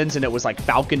Chris Evans and it was like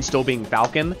Falcon still being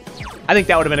Falcon, I think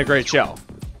that would have been a great show.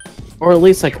 Or at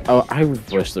least like, oh, I think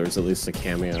there was at least a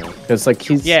cameo because like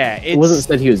he's. Yeah, it wasn't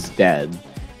said he was dead.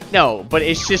 No, but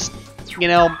it's just, you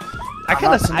know, I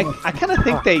kind of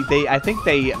think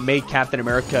they made Captain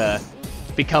America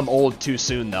become old too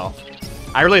soon though.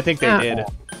 I really think they did.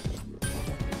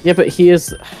 Yeah, but he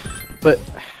is. But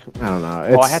I don't know.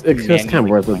 It's, Oh, I have to it's kind of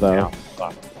manually worth it find though.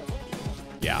 out.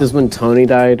 Yeah. Because when Tony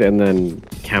died and then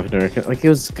Captain America, like it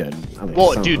was good. I mean,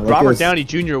 Well, so, dude, like, it Robert was- Downey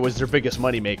Jr. was their biggest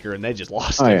moneymaker, and they just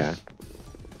lost Oh him. yeah.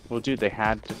 Well, dude, they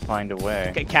had to find a way.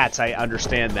 Okay, Cats, I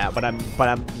understand that, but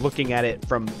I'm looking at it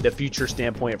from the future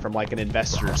standpoint, from like an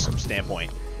investor's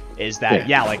standpoint. Is that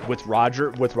Yeah. like with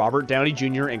Robert Downey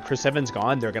Jr. and Chris Evans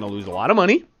gone, they're gonna lose a lot of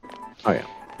money Oh yeah.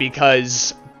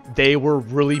 because they were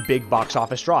really big box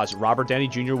office draws. Robert Downey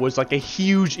Jr. was like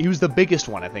he was the biggest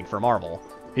one, I think, for Marvel.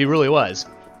 He really was.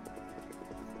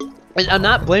 And I'm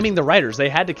not blaming the writers. They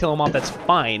had to kill him off. That's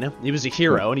fine. He was a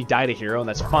hero, and he died a hero, and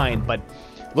that's fine. But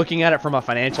looking at it from a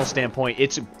financial standpoint,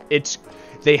 it's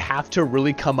they have to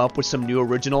really come up with some new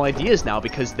original ideas now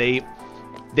because they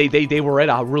were at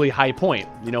a really high point,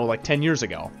 you know, like 10 years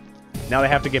ago. Now they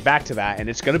have to get back to that, and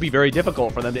it's going to be very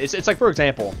difficult for them. It's like, for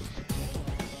example,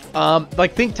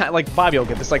 like Bobby will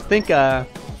get this. Like think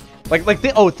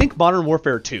Modern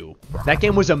Warfare 2. That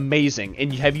game was amazing,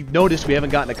 and have you noticed we haven't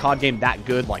gotten a COD game that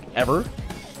good like ever?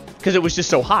 Because it was just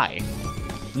so high.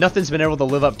 Nothing's been able to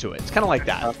live up to it. It's kind of like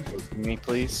that. Me,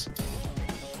 please.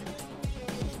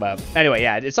 But anyway,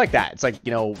 yeah, it's like that. It's like,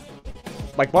 you know,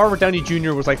 like Robert Downey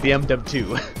Jr. was like the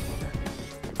MW2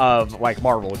 of like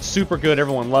Marvel. It's super good.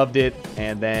 Everyone loved it,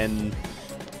 and then,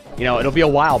 you know, it'll be a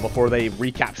while before they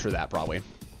recapture that probably.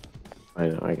 I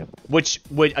know. I get it. Which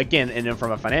would, again, and then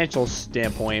from a financial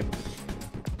standpoint,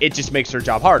 it just makes their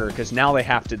job harder because now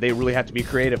they really have to be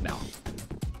creative now.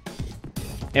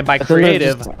 And by I think they're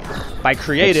creative, just- By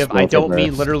creative, It's I don't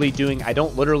mean multiverse. literally doing. I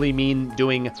don't literally mean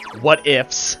doing what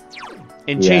ifs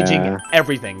and changing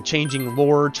everything, changing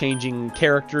lore, changing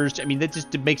characters. I mean, that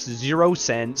just makes zero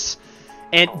sense.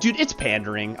 And dude, it's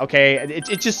pandering. Okay,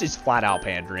 it's flat out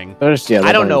pandering.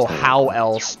 I don't know how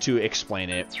else to explain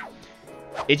it.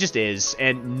 It just is,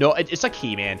 and no, it's like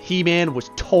He-Man. He-Man was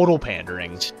total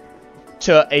pandering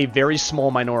to a very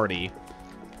small minority,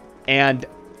 and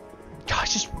gosh,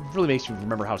 it just really makes me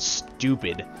remember how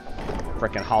stupid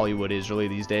frickin' Hollywood is really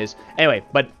these days. Anyway,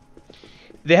 but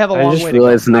they have a long way to go. I just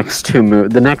realized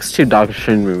the next two Doctor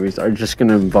Strange movies are just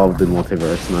gonna involve the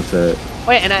multiverse, and that's it.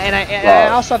 Wait, and I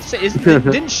also have to say,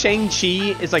 didn't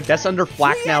Shang-Chi is like that's under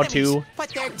flack now too? But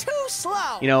they're too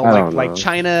slow. You know, like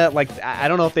China, like I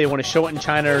don't know if they want to show it in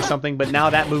China or something, but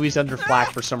now that movie's under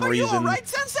flack for some reason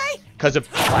because of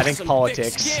I think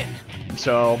politics.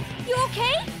 So. You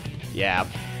okay? Yeah.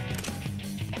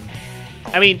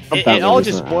 I mean, it all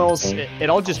just boils. It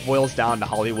all just boils down to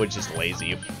Hollywood just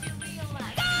lazy.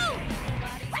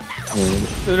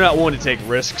 They're not willing to take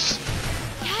risks.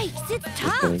 Yikes, it's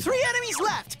tough. 3 enemies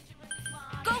left.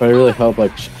 But I really hope I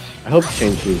hope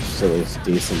Shang-Chi's at least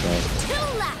decent though.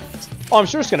 2 left. Oh, I'm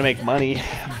sure it's gonna make money,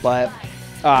 but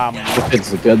If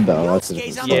it's good though, that's a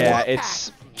different story. yeah,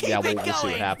 it's we'll see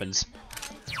what happens.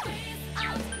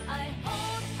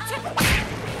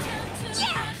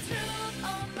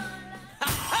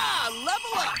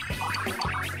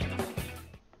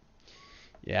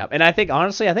 Yeah, and I think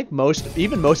honestly, I think most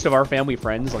of our family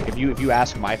friends, like if you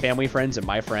ask my family friends and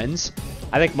my friends,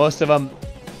 I think most of them.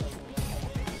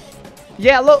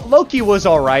 Yeah, Loki was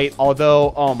all right.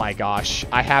 Although, oh my gosh,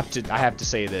 I have to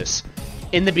say this.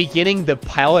 In the beginning, the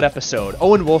pilot episode,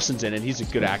 Owen Wilson's in it. He's a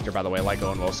good actor, by the way. I like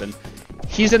Owen Wilson.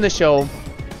 He's in the show,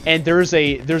 and there's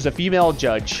a female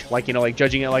judge, like like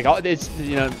judging it, like it's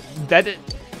that.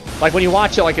 Like, when you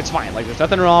watch it, like, it's fine. Like, there's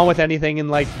nothing wrong with anything in,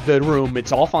 like, the room.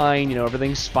 It's all fine.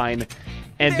 Everything's fine.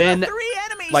 And then,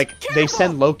 like, they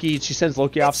send Loki. She sends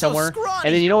Loki off somewhere.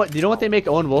 And then, you know what they make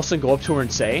Owen Wilson go up to her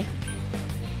and say?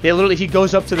 He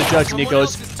goes up to the judge and he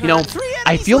goes,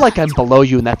 I feel like I'm below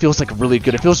you, and that feels, like, really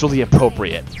good. It feels really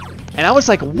appropriate. And I was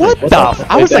like, what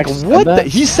the?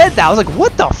 He said that. I was like,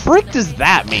 what the frick does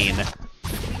that mean?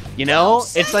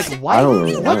 It's like, why?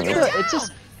 It's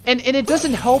just... And it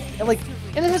doesn't help, like,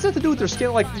 and it has nothing to do with their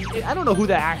skill. Like, I don't know who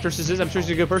the actress is. I'm sure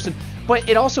she's a good person, but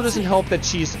it also doesn't help that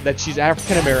she's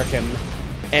African American,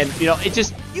 and it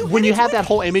just when you have that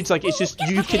whole image, like, it's just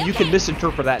you can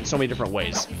misinterpret that in so many different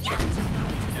ways.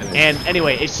 And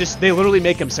anyway, it's just they literally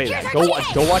make him say that. Go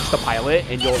watch the pilot,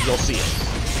 and you'll see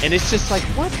it. And it's just like,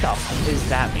 what the f does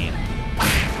that mean?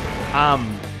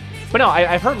 But no,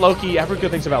 I've heard Loki. I've heard good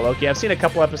things about Loki. I've seen a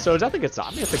couple episodes. I think it's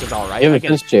all right. You haven't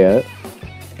finished yet.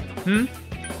 Hmm?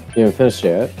 You haven't finished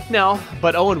yet? No,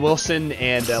 but Owen Wilson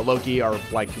and Loki are,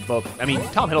 like, both... I mean,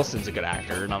 Tom Hiddleston's a good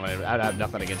actor. I have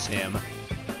nothing against him.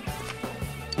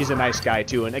 He's a nice guy,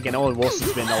 too. And, again, Owen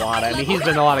Wilson's been in a lot of... I mean, he's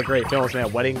been in a lot of great films,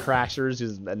 man. Wedding Crashers.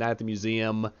 He's a Night at the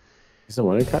Museum. He's in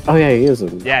Wedding Crashers? Oh, yeah, he is.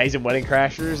 Yeah, he's in Wedding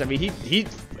Crashers. I mean,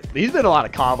 he's been in a lot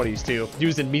of comedies, too. He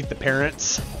was in Meet the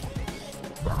Parents.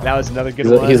 That was another good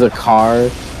one. He's a car.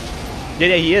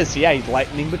 Yeah, he is. Yeah, he's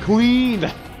Lightning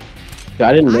McQueen.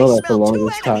 I didn't know that for the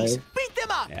longest time. Beat them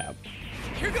up. Yeah.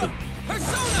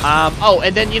 Persona. Oh,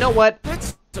 and then you know what?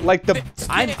 Like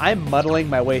I'm muddling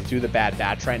my way through the Bad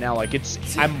Batch right now. Like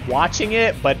I'm watching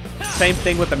it, but same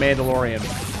thing with the Mandalorian.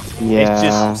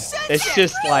 Yeah. It's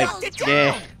just like,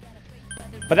 yeah.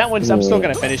 But that one's I'm still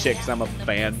gonna finish it because I'm a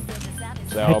fan.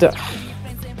 So.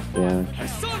 Yeah.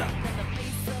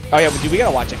 Oh yeah, but dude, we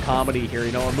gotta watch a comedy here.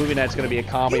 A movie night's gonna be a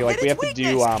comedy. Like we have to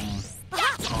do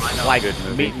like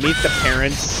meet the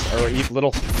Parents or Eat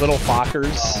Little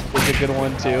Fockers is a good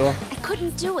one too. I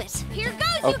couldn't do it. Here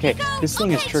goes. Okay, this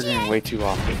thing is triggering way too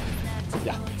often.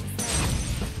 Yeah.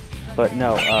 But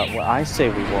no, what I say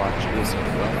we watch is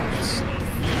Grown-Ups.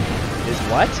 Is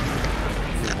what?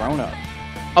 Grown-Up.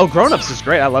 Oh, Grown-Ups is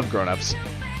great. I love Grown-Ups.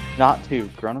 Not 2.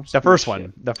 Grown-Ups. The first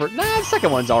one. The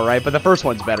second one's all right, but the first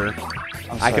one's better.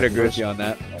 I could agree with you on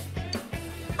that.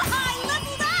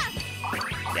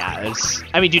 Yeah,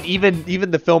 I mean, dude, even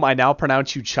the film I Now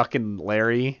Pronounce You Chuck and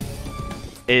Larry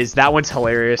that one's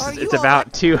hilarious. It's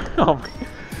about two.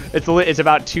 It's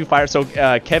about two fire. So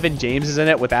Kevin James is in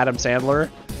it with Adam Sandler,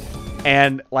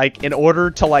 and like in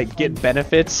order to like get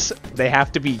benefits, they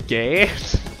have to be gay.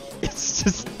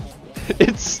 It's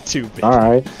stupid. All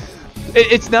right.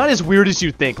 It's not as weird as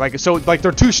you think. Like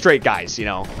they're two straight guys,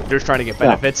 they're just trying to get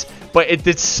benefits. Yeah. But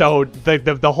it's so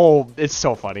the whole it's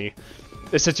so funny.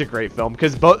 It's such a great film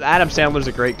because both Adam Sandler's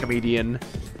a great comedian,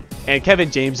 and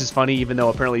Kevin James is funny even though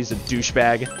apparently he's a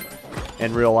douchebag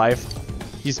in real life.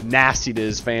 He's nasty to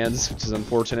his fans, which is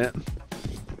unfortunate.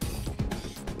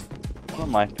 One of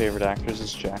my favorite actors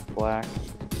is Jack Black.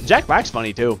 Jack Black's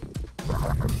funny too.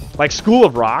 Like School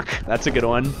of Rock, that's a good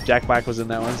one. Jack Black was in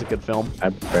that one. It's a good film. I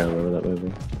barely remember that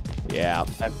movie. Yeah.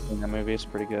 I've seen that movie. It's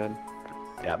pretty good.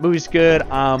 Yeah, movie's good.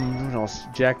 What else?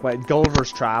 Jack Black.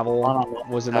 Gulliver's Travel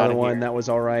was another one that was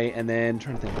all right. And then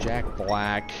trying to think, Jack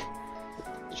Black.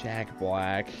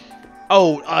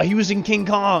 Oh, he was in King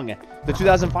Kong, the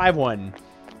 2005 one.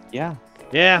 Yeah.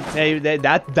 Yeah,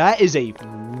 that is a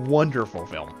wonderful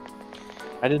film.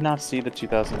 I did not see the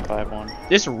 2005 one.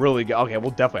 It's really good. Okay, we'll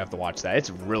definitely have to watch that.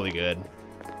 It's really good.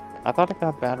 I thought it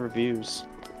got bad reviews.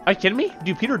 Are you kidding me?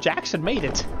 Dude, Peter Jackson made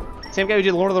it. Same guy who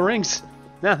did Lord of the Rings.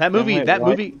 No, that movie. Wait,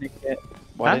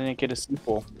 why didn't it get a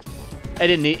sequel? It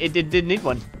didn't need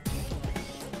one.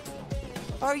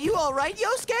 Are you all right,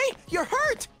 Yosuke? You're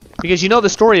hurt. Because you know the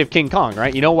story of King Kong,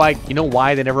 right? You know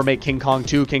why they never make King Kong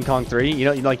 2, King Kong 3?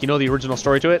 You know the original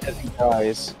story to it? He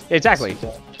dies. Exactly.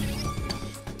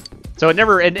 So it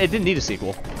didn't need a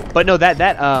sequel. But no, that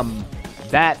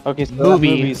okay, so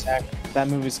movie. That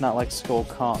movie's not like Skull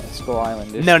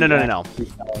Island. It's No. retelling of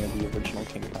the original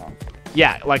King Kong.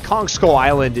 Yeah, like Kong Skull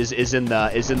Island is in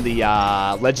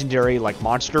the legendary like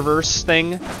MonsterVerse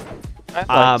thing. I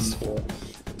thought it was cool.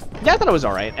 Yeah, I thought it was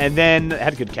all right, and then it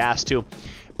had a good cast too.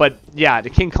 But yeah, the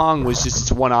King Kong was just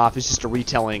it's one-off. It's just a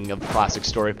retelling of the classic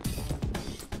story.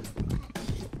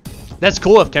 That's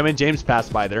cool if Kevin James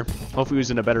passed by there. Hopefully he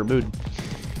was in a better mood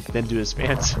than to his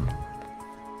fans.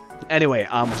 Anyway,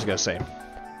 what was I gonna say?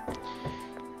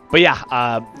 But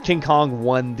yeah, King Kong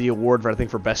won the award for I think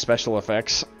for best special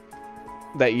effects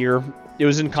that year. It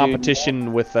was in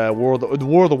competition with War of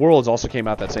the Worlds also came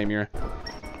out that same year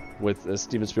with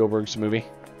Steven Spielberg's movie.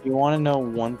 You want to know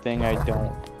one thing I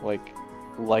don't like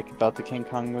about the King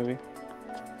Kong movie?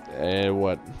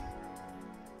 What?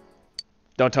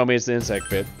 Don't tell me it's the insect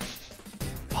pit.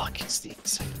 Fuck, it's the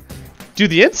insect. Dude,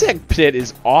 the insect pit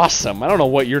is awesome. I don't know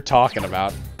what you're talking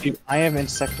about. Dude, I have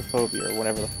insectophobia or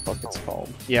whatever the fuck it's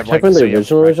called. Yeah, Check on the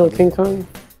original King Kong?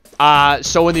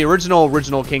 So in the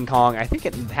original King Kong, I think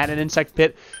it had an insect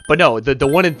pit, but no, the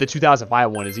one in the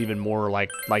 2005 one is even more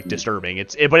like disturbing.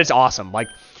 But it's awesome. Like,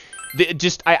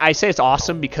 I say it's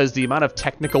awesome because the amount of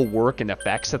technical work and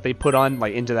effects that they put on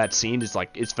like into that scene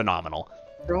is phenomenal.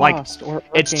 Like,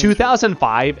 it's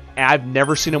 2005, and I've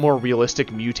never seen a more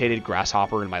realistic mutated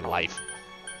grasshopper in my life.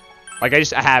 Like,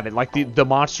 I haven't. Like, the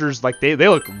monsters, like, they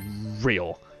look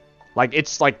real. Like,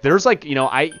 it's like, there's like,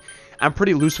 I'm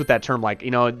pretty loose with that term. Like,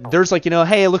 there's like,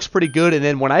 hey, it looks pretty good, and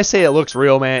then when I say it looks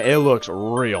real, man, it looks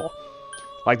real.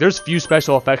 Like, there's few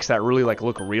special effects that really, like,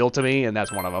 look real to me, and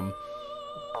that's one of them.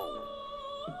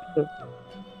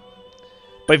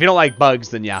 But if you don't like bugs,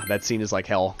 then yeah, that scene is like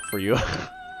hell for you.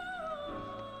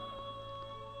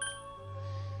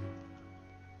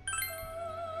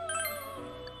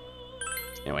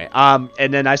 Anyway,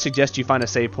 and then I suggest you find a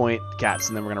save point, Cats,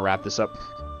 and then we're gonna wrap this up.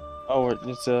 Oh,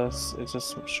 it's a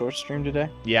short stream today?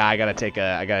 Yeah, I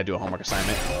gotta do a homework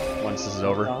assignment once this is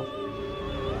over.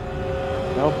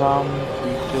 No problem.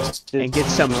 We just did and get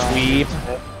some sleep.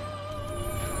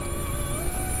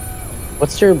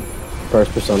 What's your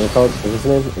first persona called? What's his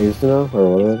name? Izuno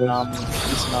or whatever it is?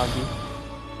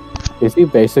 Izanagi. Is he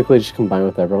basically just combined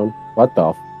with everyone? What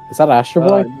the? Is that Astro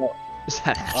Boy? No. Is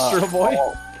that Astro Boy?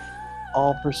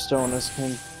 All personas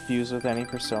can fuse with any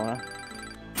persona.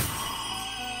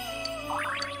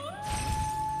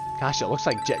 Gosh, it looks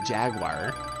like Jet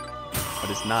Jaguar, but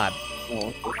it's not. No,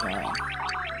 it's not.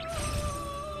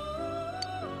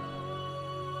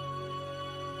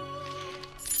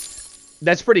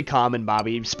 That's pretty common,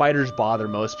 Bobby. Spiders bother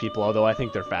most people, although I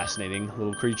think they're fascinating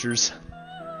little creatures.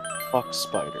 Fuck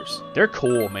spiders. They're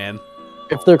cool, man.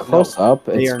 If they're close up,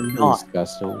 they it's are not.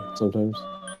 disgusting sometimes.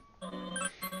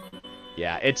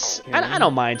 Yeah, it's... I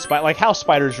don't mind like how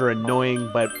spiders are annoying,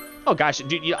 but... Oh gosh,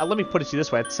 dude, let me put it to you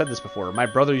this way. I've said this before. My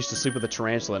brother used to sleep with a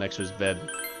tarantula next to his bed.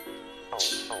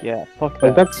 Yeah, fuck that.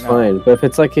 Like, that's fine, but if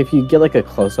it's like if you get like a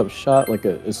close-up shot, like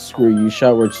a screw you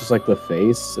shot where it's just like the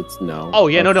face, it's no. Oh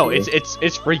yeah, no,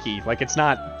 it's freaky. Like it's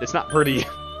not pretty. Yeah.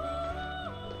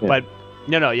 But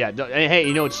no, yeah.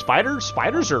 Hey,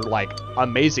 spiders are like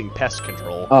amazing pest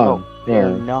control. Oh,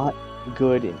 they're not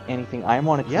good in anything. I'm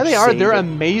on a Yeah, they are. They're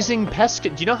amazing pest.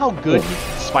 Do you know how good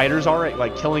spiders are at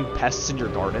like killing pests in your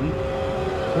garden?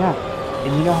 Yeah,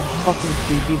 and you know how fucking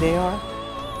creepy they are.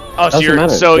 Oh, so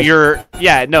you're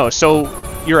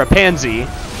a pansy,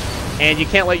 and you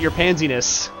can't let your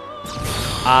pansiness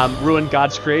ruin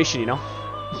God's creation, you know?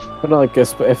 But like,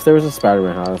 if there was a spider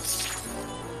in my house,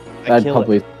 I'd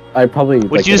probably.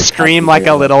 Would you scream like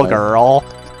a little girl?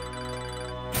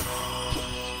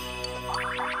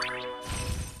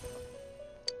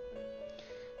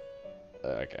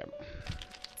 Okay.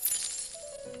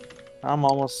 I'm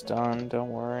almost done. Don't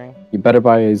worry. You better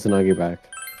buy Izanagi back.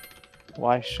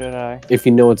 Why should I? If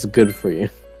you know it's good for you.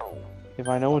 If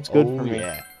I know what's good for me.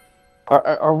 Yeah.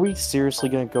 Are we seriously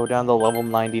gonna go down the level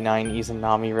 99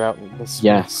 Izanami route this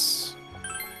Yes.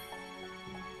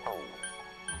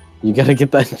 You gotta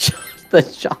get that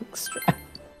shock strap.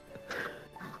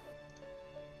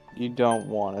 You don't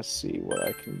want to see what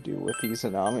I can do with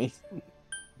Izanami.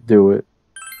 Do it.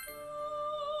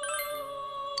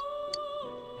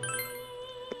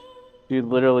 Dude,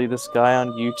 literally, this guy on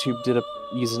YouTube did a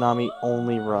Izanami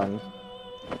only run.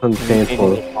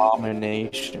 Unpainful. An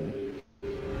abomination.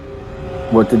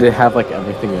 What, did it have like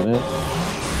everything in it?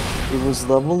 It was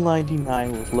level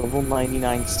 99 with level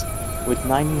 99 with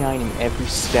 99 in every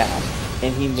stat,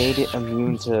 and he made it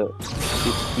immune to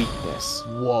its weakness.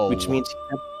 Whoa. Which means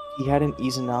he had an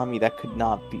Izanami that could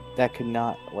not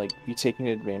like be taken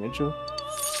advantage of.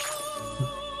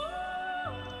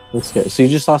 That's good. So you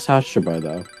just lost Hashibai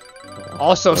though.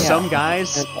 Also, Yeah. some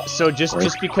guys. So just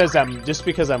because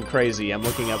I'm crazy, I'm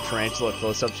looking up tarantula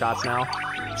close-up shots now.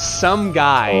 Some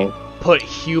guy put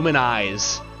human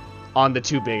eyes on the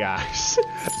 2 big eyes.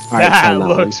 Alright, That send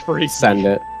looks one. freaky. Send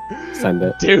it. Send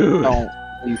it. Dude. Don't,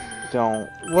 please don't.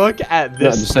 Look at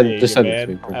this just send- thing, just send it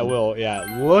to man. me. I will, yeah.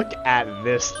 Look at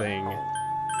this thing.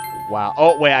 Wow.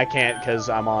 Oh, wait, I can't because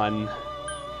I'm on...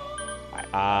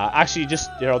 actually, just...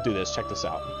 Here, I'll do this. Check this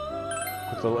out.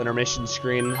 Quick little intermission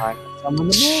screen. I'm the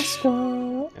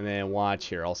mascot. And then watch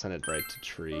here. I'll send it right to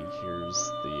Trig. Here's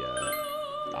the...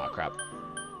 Oh, crap.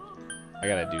 I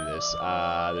gotta do this.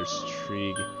 There's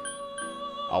Trig.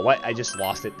 Oh, what? I just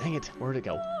lost it. Dang it. Where'd it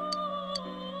go?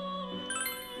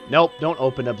 Nope, don't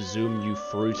open up Zoom, you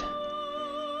fruit.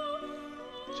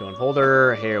 Show in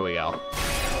folder. Here we go.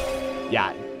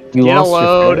 Yeah. You Get a lost your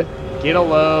load. friend? Get a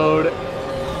load.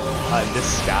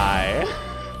 This guy.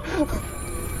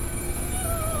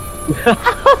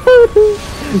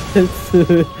 That's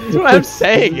That's what I'm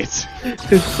saying. It's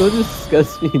so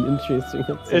disgusting and interesting.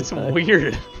 At the it's same time.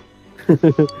 weird.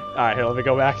 Alright, here, let me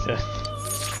go back to...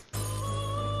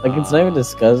 Like, it's not even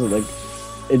disgusting. Like,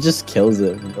 it just kills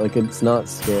it. Like, it's not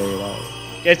scary at all.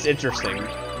 It's interesting.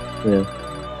 Yeah.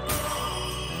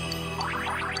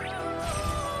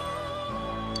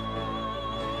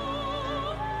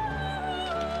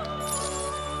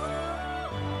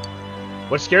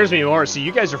 What scares me more, see,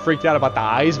 you guys are freaked out about the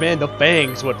eyes, man. The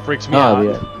fangs what freaks me Oh,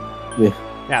 out. yeah.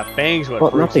 Yeah, fangs what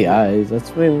Well, freaks not the me eyes. That's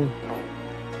when.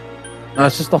 No,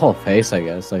 it's just the whole face, I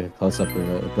guess. Like a close up of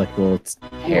it, like little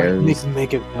hairs.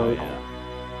 Make it. Oh yeah.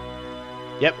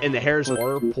 Yep, and the hairs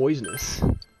are poisonous.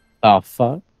 Oh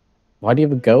fuck! Why do you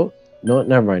have a goat? No,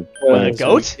 never mind. What, a Thanks.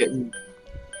 goat?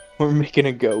 We're making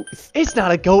a goat. It's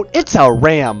not a goat, it's a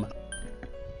ram.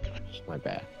 My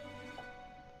bad.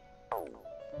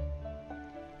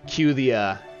 Cue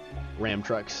the ram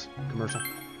trucks commercial.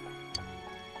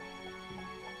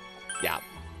 Yeah.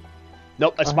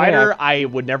 Nope, a spider I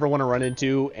would never want to run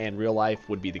into in real life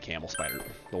would be the camel spider.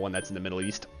 The one that's in the Middle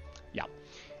East. Yeah.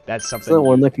 That's Is something. that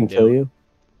one that can kill you?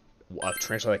 A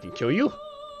tarantula that can kill you?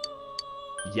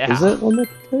 Yeah. Is it one that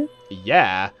can kill you?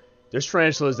 Yeah. There's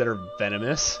tarantulas that are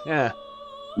venomous. Yeah.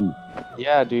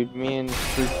 Yeah, dude. Me and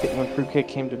when Fruitcake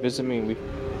came to visit me,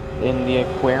 in the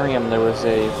aquarium there was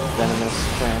a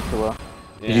venomous tarantula.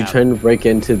 Did you try to break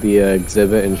into the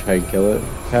exhibit and try and kill it,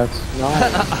 Cats?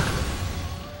 No.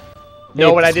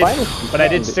 No, but I did. spiders But I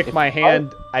did can- stick if my spiders-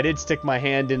 hand. I did stick my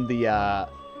hand in the.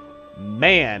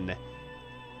 Man.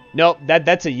 Nope.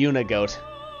 That's a unigoat.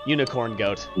 Unicorn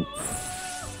goat.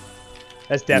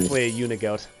 That's definitely a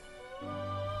unigoat.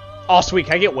 Oh, sweet.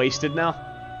 Can I get wasted now?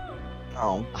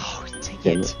 Oh. Oh, dang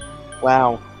Damn it. it.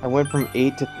 Wow. I went from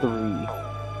 8 to 3.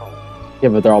 Yeah,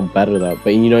 but they're all better though.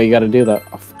 But you know you got to do that.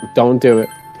 Oh, don't do it.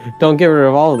 Don't get rid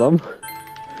of all of them.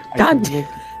 God damn.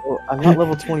 I'm not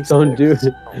level 26. Don't do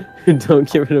it. Don't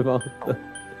get rid of all of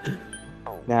them.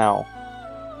 Now,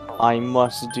 I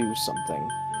must do something.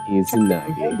 He's not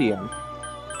gay. Medium.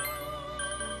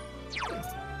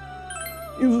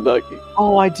 He's not gay.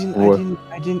 Oh, I Or-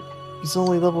 didn't. He's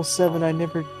only level 7. I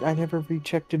never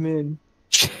rechecked him in.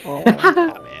 Oh, Ah,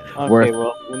 man. okay, Worth-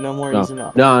 well, no more No. is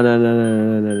enough.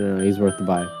 No. He's worth the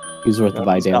buy. He's worth the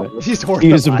buy, he's damn not it. He's worth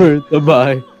He's the buy. worth the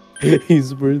buy.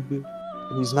 He's worth it.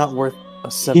 He's not worth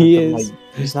a seventh He of is. my.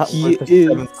 He's not He worth a is.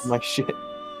 seventh of my shit.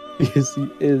 Yes, he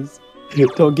is.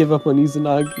 Don't give up on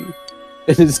Izanagi.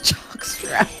 And his chalk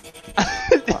strap.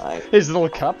 Fine. His little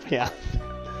cup, yeah.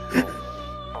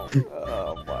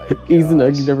 Oh my god.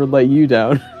 Izanagi never let you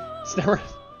down. It's never.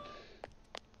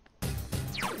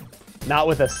 Not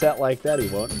with a set like that, he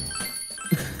won't.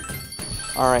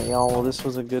 Alright, y'all. Well, this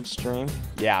was a good stream.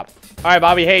 Yeah. All right,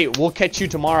 Bobby. Hey, we'll catch you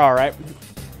tomorrow. All right.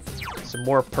 Some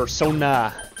more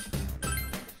Persona.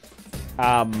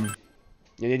 Yeah,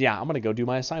 I'm gonna go do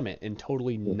my assignment and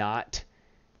totally not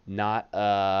cheat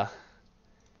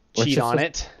on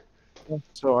it.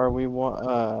 So are we?